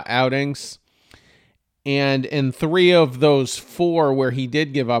 outings. And in 3 of those 4 where he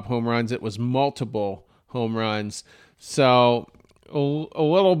did give up home runs, it was multiple home runs. So a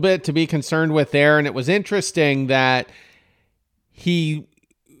little bit to be concerned with there. And it was interesting that he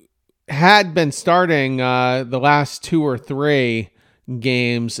had been starting the last 2 or 3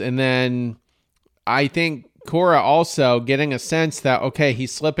 games. And then I think Cora also getting a sense that, okay,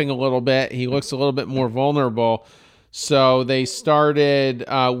 he's slipping a little bit. He looks a little bit more vulnerable. So they started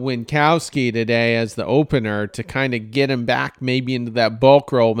Winkowski today as the opener to kind of get him back maybe into that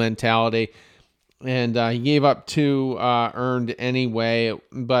bulk roll mentality. And he gave up 2 earned anyway,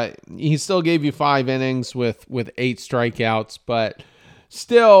 but he still gave you 5 innings with 8 strikeouts. But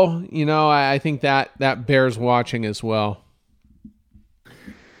still, I think that bears watching as well.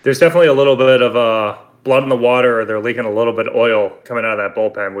 There's definitely a little bit of blood in the water, or they're leaking a little bit of oil coming out of that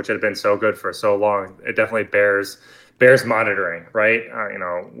bullpen, which had been so good for so long. It definitely bears monitoring, right?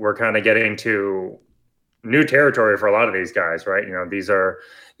 We're kind of getting to new territory for a lot of these guys, right? These are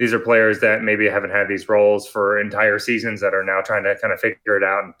players that maybe haven't had these roles for entire seasons that are now trying to kind of figure it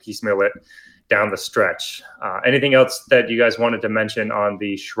out and piecemeal it down the stretch. Anything else that you guys wanted to mention on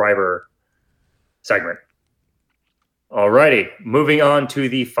the Schreiber segment? Alrighty, moving on to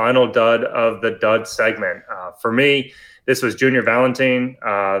the final dud of the dud segment. For me, this was Junior Valentine,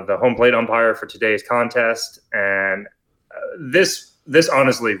 the home plate umpire for today's contest, and this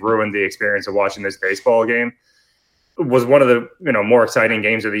honestly ruined the experience of watching this baseball game. It was one of the more exciting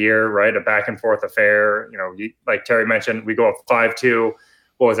games of the year, right? A back and forth affair. Like Terry mentioned, we go up 5-2.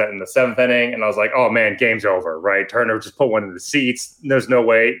 What was that, in the 7th inning? And I was like, oh man, game's over, right? Turner just put one in the seats. There's no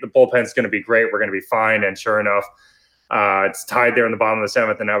way. The bullpen's going to be great. We're going to be fine. And sure enough, it's tied there in the bottom of the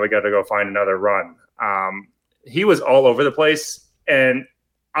 7th, and now we got to go find another run. He was all over the place, and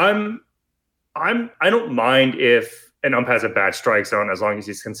I don't mind if an ump has a bad strike zone as long as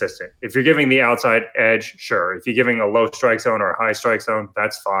he's consistent. If you're giving the outside edge, sure. If you're giving a low strike zone or a high strike zone,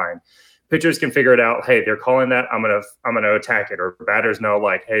 that's fine. Pitchers can figure it out. Hey, they're calling that. I'm gonna attack it. Or batters know,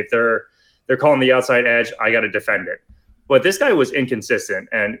 like, hey, they're calling the outside edge. I got to defend it. But this guy was inconsistent.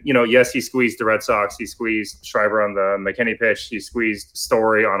 And, yes, he squeezed the Red Sox. He squeezed Schreiber on the McKinney pitch. He squeezed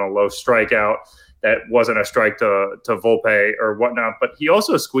Story on a low strikeout that wasn't a strike to Volpe or whatnot. But he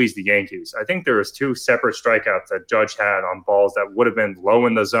also squeezed the Yankees. I think there was 2 separate strikeouts that Judge had on balls that would have been low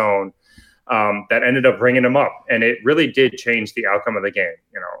in the zone that ended up bringing him up. And it really did change the outcome of the game,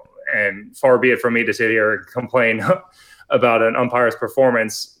 And far be it from me to sit here and complain about an umpire's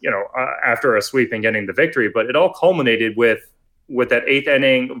performance, after a sweep and getting the victory. But it all culminated with that 8th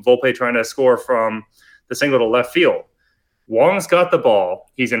inning, Volpe trying to score from the single to left field. Wong's got the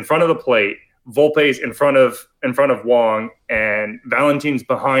ball. He's in front of the plate. Volpe's in front of Wong, and Valentine's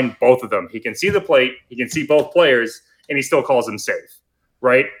behind both of them. He can see the plate. He can see both players, and he still calls him safe,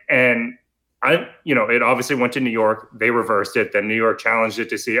 right? And it obviously went to New York. They reversed it. Then New York challenged it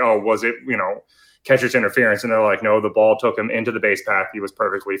to see, was it, catcher's interference? And they're like, no, the ball took him into the base path. He was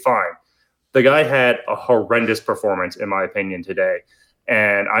perfectly fine. The guy had a horrendous performance, in my opinion, today.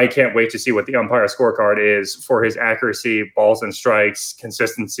 And I can't wait to see what the umpire scorecard is for his accuracy, balls and strikes,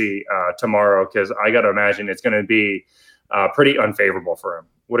 consistency tomorrow, because I got to imagine it's going to be pretty unfavorable for him.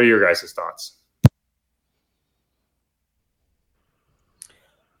 What are your guys' thoughts?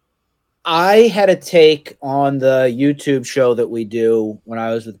 I had a take on the YouTube show that we do when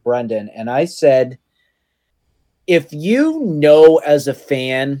I was with Brendan, and I said, if you know as a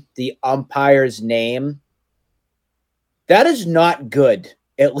fan the umpire's name, that is not good,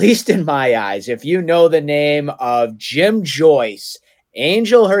 at least in my eyes. If you know the name of Jim Joyce,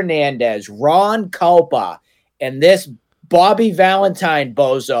 Angel Hernandez, Ron Culpa, and this Bobby Valentine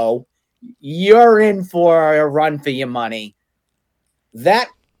bozo, you're in for a run for your money. That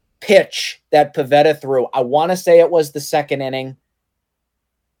pitch that Pivetta threw, I want to say it was the 2nd inning.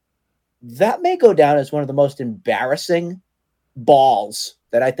 That may go down as one of the most embarrassing balls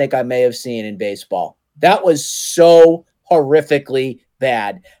that I think I may have seen in baseball. That was so horrifically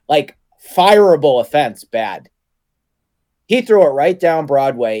bad, like fireable offense bad. He threw it right down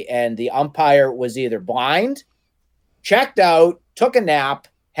Broadway, and the umpire was either blind, checked out, took a nap,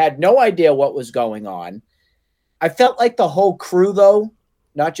 had no idea what was going on. I felt like the whole crew, though,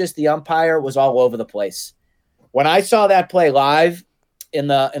 not just the umpire, was all over the place. When I saw that play live in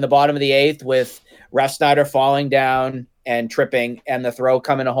the bottom of the 8th with Refsnyder falling down and tripping and the throw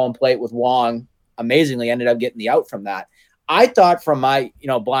coming to home plate with Wong, amazingly ended up getting the out from that. I thought from my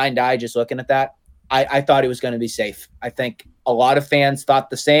blind eye just looking at that, I thought it was going to be safe. I think a lot of fans thought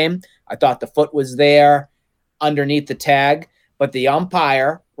the same. I thought the foot was there underneath the tag, but the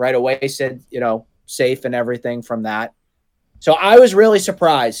umpire right away said, safe and everything from that. So I was really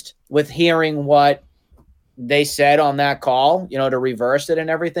surprised with hearing what they said on that call, to reverse it and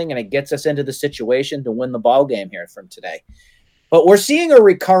everything. And it gets us into the situation to win the ball game here from today. But we're seeing a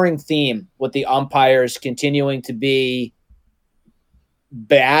recurring theme with the umpires continuing to be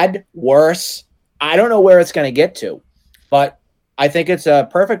bad, worse. I don't know where it's going to get to, but I think it's a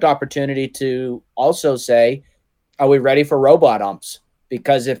perfect opportunity to also say, are we ready for robot umps?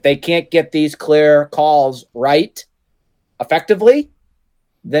 Because if they can't get these clear calls right effectively,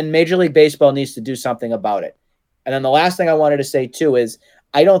 then Major League Baseball needs to do something about it. And then the last thing I wanted to say, too, is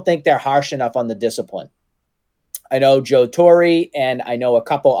I don't think they're harsh enough on the discipline. I know Joe Torre and I know a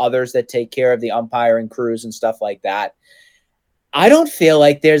couple others that take care of the umpiring crews and stuff like that. I don't feel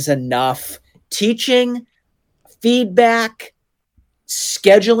like there's enough teaching, feedback,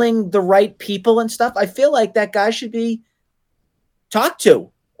 scheduling the right people and stuff. I feel like that guy should be talked to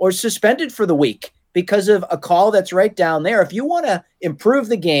or suspended for the week because of a call that's right down there. If you want to improve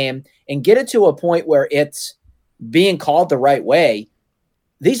the game and get it to a point where it's being called the right way,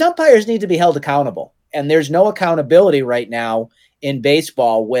 these umpires need to be held accountable. And there's no accountability right now in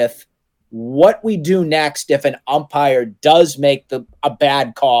baseball with what we do next if an umpire does make a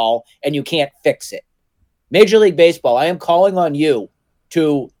bad call and you can't fix it. Major League Baseball, I am calling on you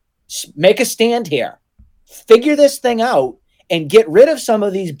to make a stand here. Figure this thing out and get rid of some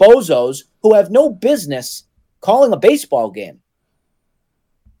of these bozos who have no business calling a baseball game.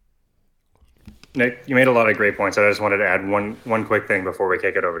 Nick, you made a lot of great points. I just wanted to add one quick thing before we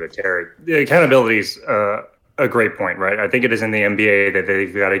kick it over to Terry. The accountability is a great point, right? I think it is in the NBA that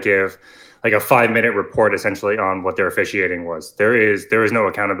they've got to give like a 5-minute report essentially on what their officiating was. There is no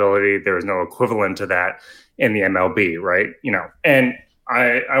accountability. There is no equivalent to that in the MLB, right? And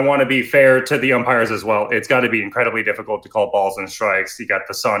I want to be fair to the umpires as well. It's got to be incredibly difficult to call balls and strikes. You got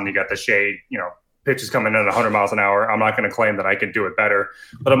the sun, you got the shade, pitches coming in at 100 miles an hour. I'm not going to claim that I can do it better,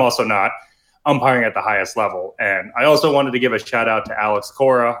 but I'm also not umpiring at the highest level. And I also wanted to give a shout out to Alex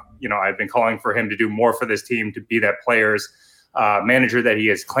Cora. I've been calling for him to do more for this team, to be that player's manager that he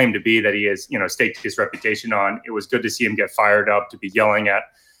has claimed to be, that he has, staked his reputation on. It was good to see him get fired up, to be yelling at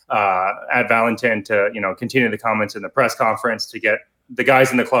Valentine, to, continue the comments in the press conference, to get the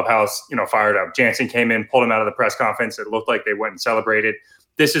guys in the clubhouse, fired up. Jansen came in, pulled him out of the press conference. It looked like they went and celebrated.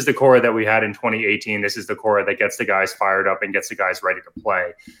 This is the Cora that we had in 2018. This is the Cora that gets the guys fired up and gets the guys ready to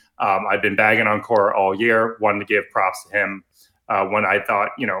play. I've been bagging on Cora all year, wanted to give props to him when I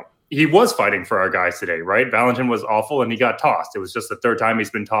thought, he was fighting for our guys today, right? Valentine was awful and he got tossed. It was just the third time he's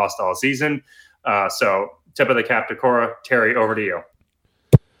been tossed all season. So tip of the cap to Cora. Terry, over to you.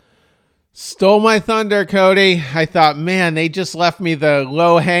 Stole my thunder, Cody. I thought, man, they just left me the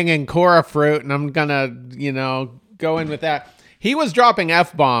low-hanging Cora fruit, and I'm going to, go in with that. He was dropping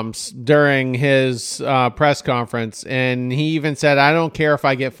F-bombs during his press conference, and he even said, I don't care if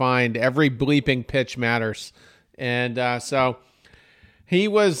I get fined. Every bleeping pitch matters. And so he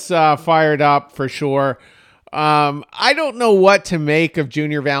was fired up for sure. I don't know what to make of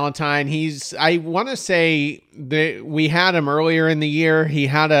Junior Valentine. I want to say that we had him earlier in the year. He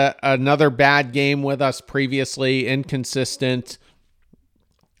had another bad game with us previously, inconsistent.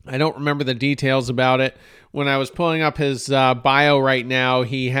 I don't remember the details about it. When I was pulling up his bio right now,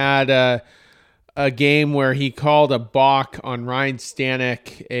 he had a game where he called a balk on Ryan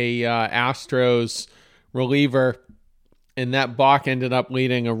Stanek, a Astros reliever, and that balk ended up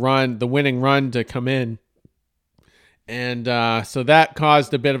leading the winning run to come in. And so that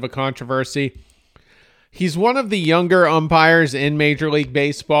caused a bit of a controversy. He's one of the younger umpires in Major League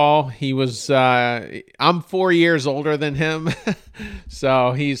Baseball. He was, I'm 4 years older than him.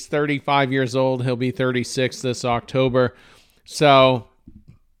 So he's 35 years old. He'll be 36 this October. So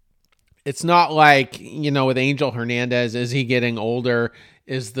it's not like, with Angel Hernandez, is he getting older?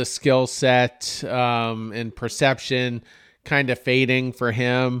 Is the skill set and perception kind of fading for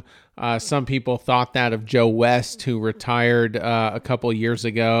him? Some people thought that of Joe West, who retired a couple years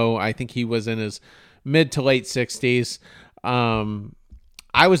ago. I think he was in his mid to late 60s.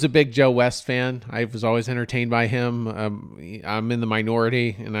 I was a big Joe West fan. I was always entertained by him. I'm in the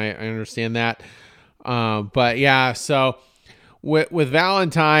minority, and I understand that. But yeah, so with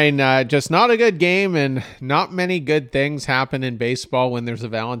Valentine, just not a good game, and not many good things happen in baseball when there's a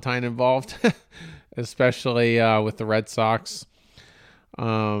Valentine involved, especially with the Red Sox.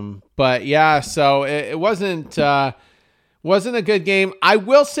 But yeah, so it wasn't a good game. I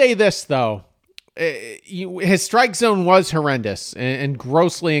will say this though, his strike zone was horrendous and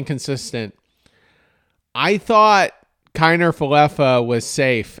grossly inconsistent. I thought Kiner Falefa was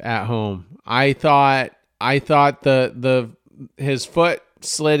safe at home. I thought his foot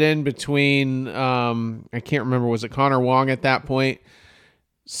slid in between, I can't remember, was it Connor Wong at that point?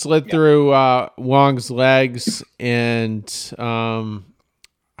 Slid through Wong's legs, and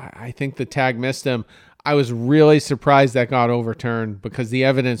I think the tag missed him. I was really surprised that got overturned because the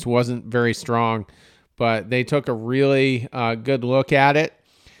evidence wasn't very strong, but they took a really good look at it.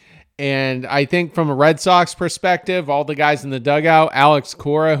 And I think from a Red Sox perspective, all the guys in the dugout, Alex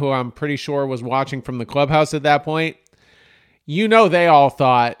Cora, who I'm pretty sure was watching from the clubhouse at that point, they all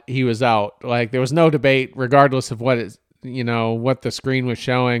thought he was out. Like, there was no debate, regardless of what the screen was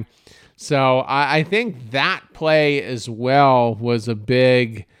showing. So I think that play as well was a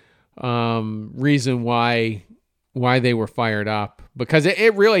big reason why they were fired up, because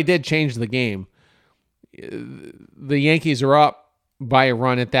it really did change the game. The Yankees are up by a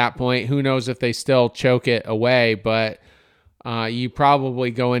run at that point. Who knows if they still choke it away, but you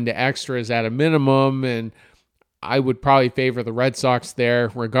probably go into extras at a minimum, and I would probably favor the Red Sox there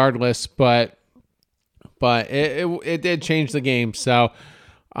regardless, but it did change the game. So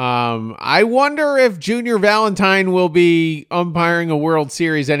I wonder if Junior Valentine will be umpiring a World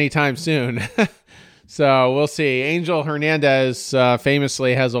Series anytime soon. So we'll see. Angel Hernandez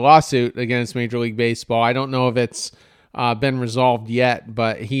famously has a lawsuit against Major League Baseball. I don't know if it's been resolved yet,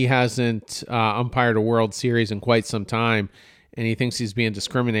 but he hasn't umpired a World Series in quite some time, and he thinks he's being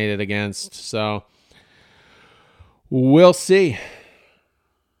discriminated against. So we'll see.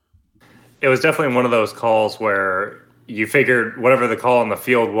 It was definitely one of those calls where you figured whatever the call on the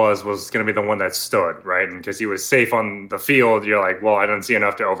field was going to be the one that stood, right? And because he was safe on the field, you're like, well, I don't see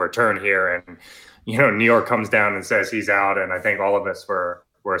enough to overturn here. And, New York comes down and says he's out, and I think all of us were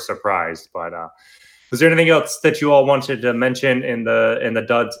surprised. But was there anything else that you all wanted to mention in the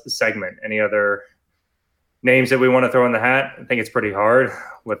Duds segment? Any other names that we want to throw in the hat? I think it's pretty hard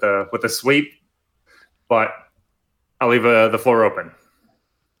with a sweep, but I'll leave the floor open.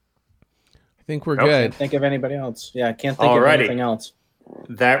 I think we're good. Can't think of anybody else. Yeah, I can't think of anything else.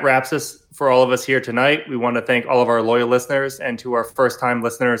 That wraps us for all of us here tonight. We want to thank all of our loyal listeners and to our first-time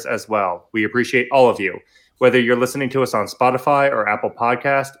listeners as well. We appreciate all of you. Whether you're listening to us on Spotify or Apple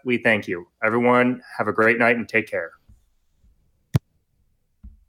Podcast, we thank you. Everyone, have a great night and take care.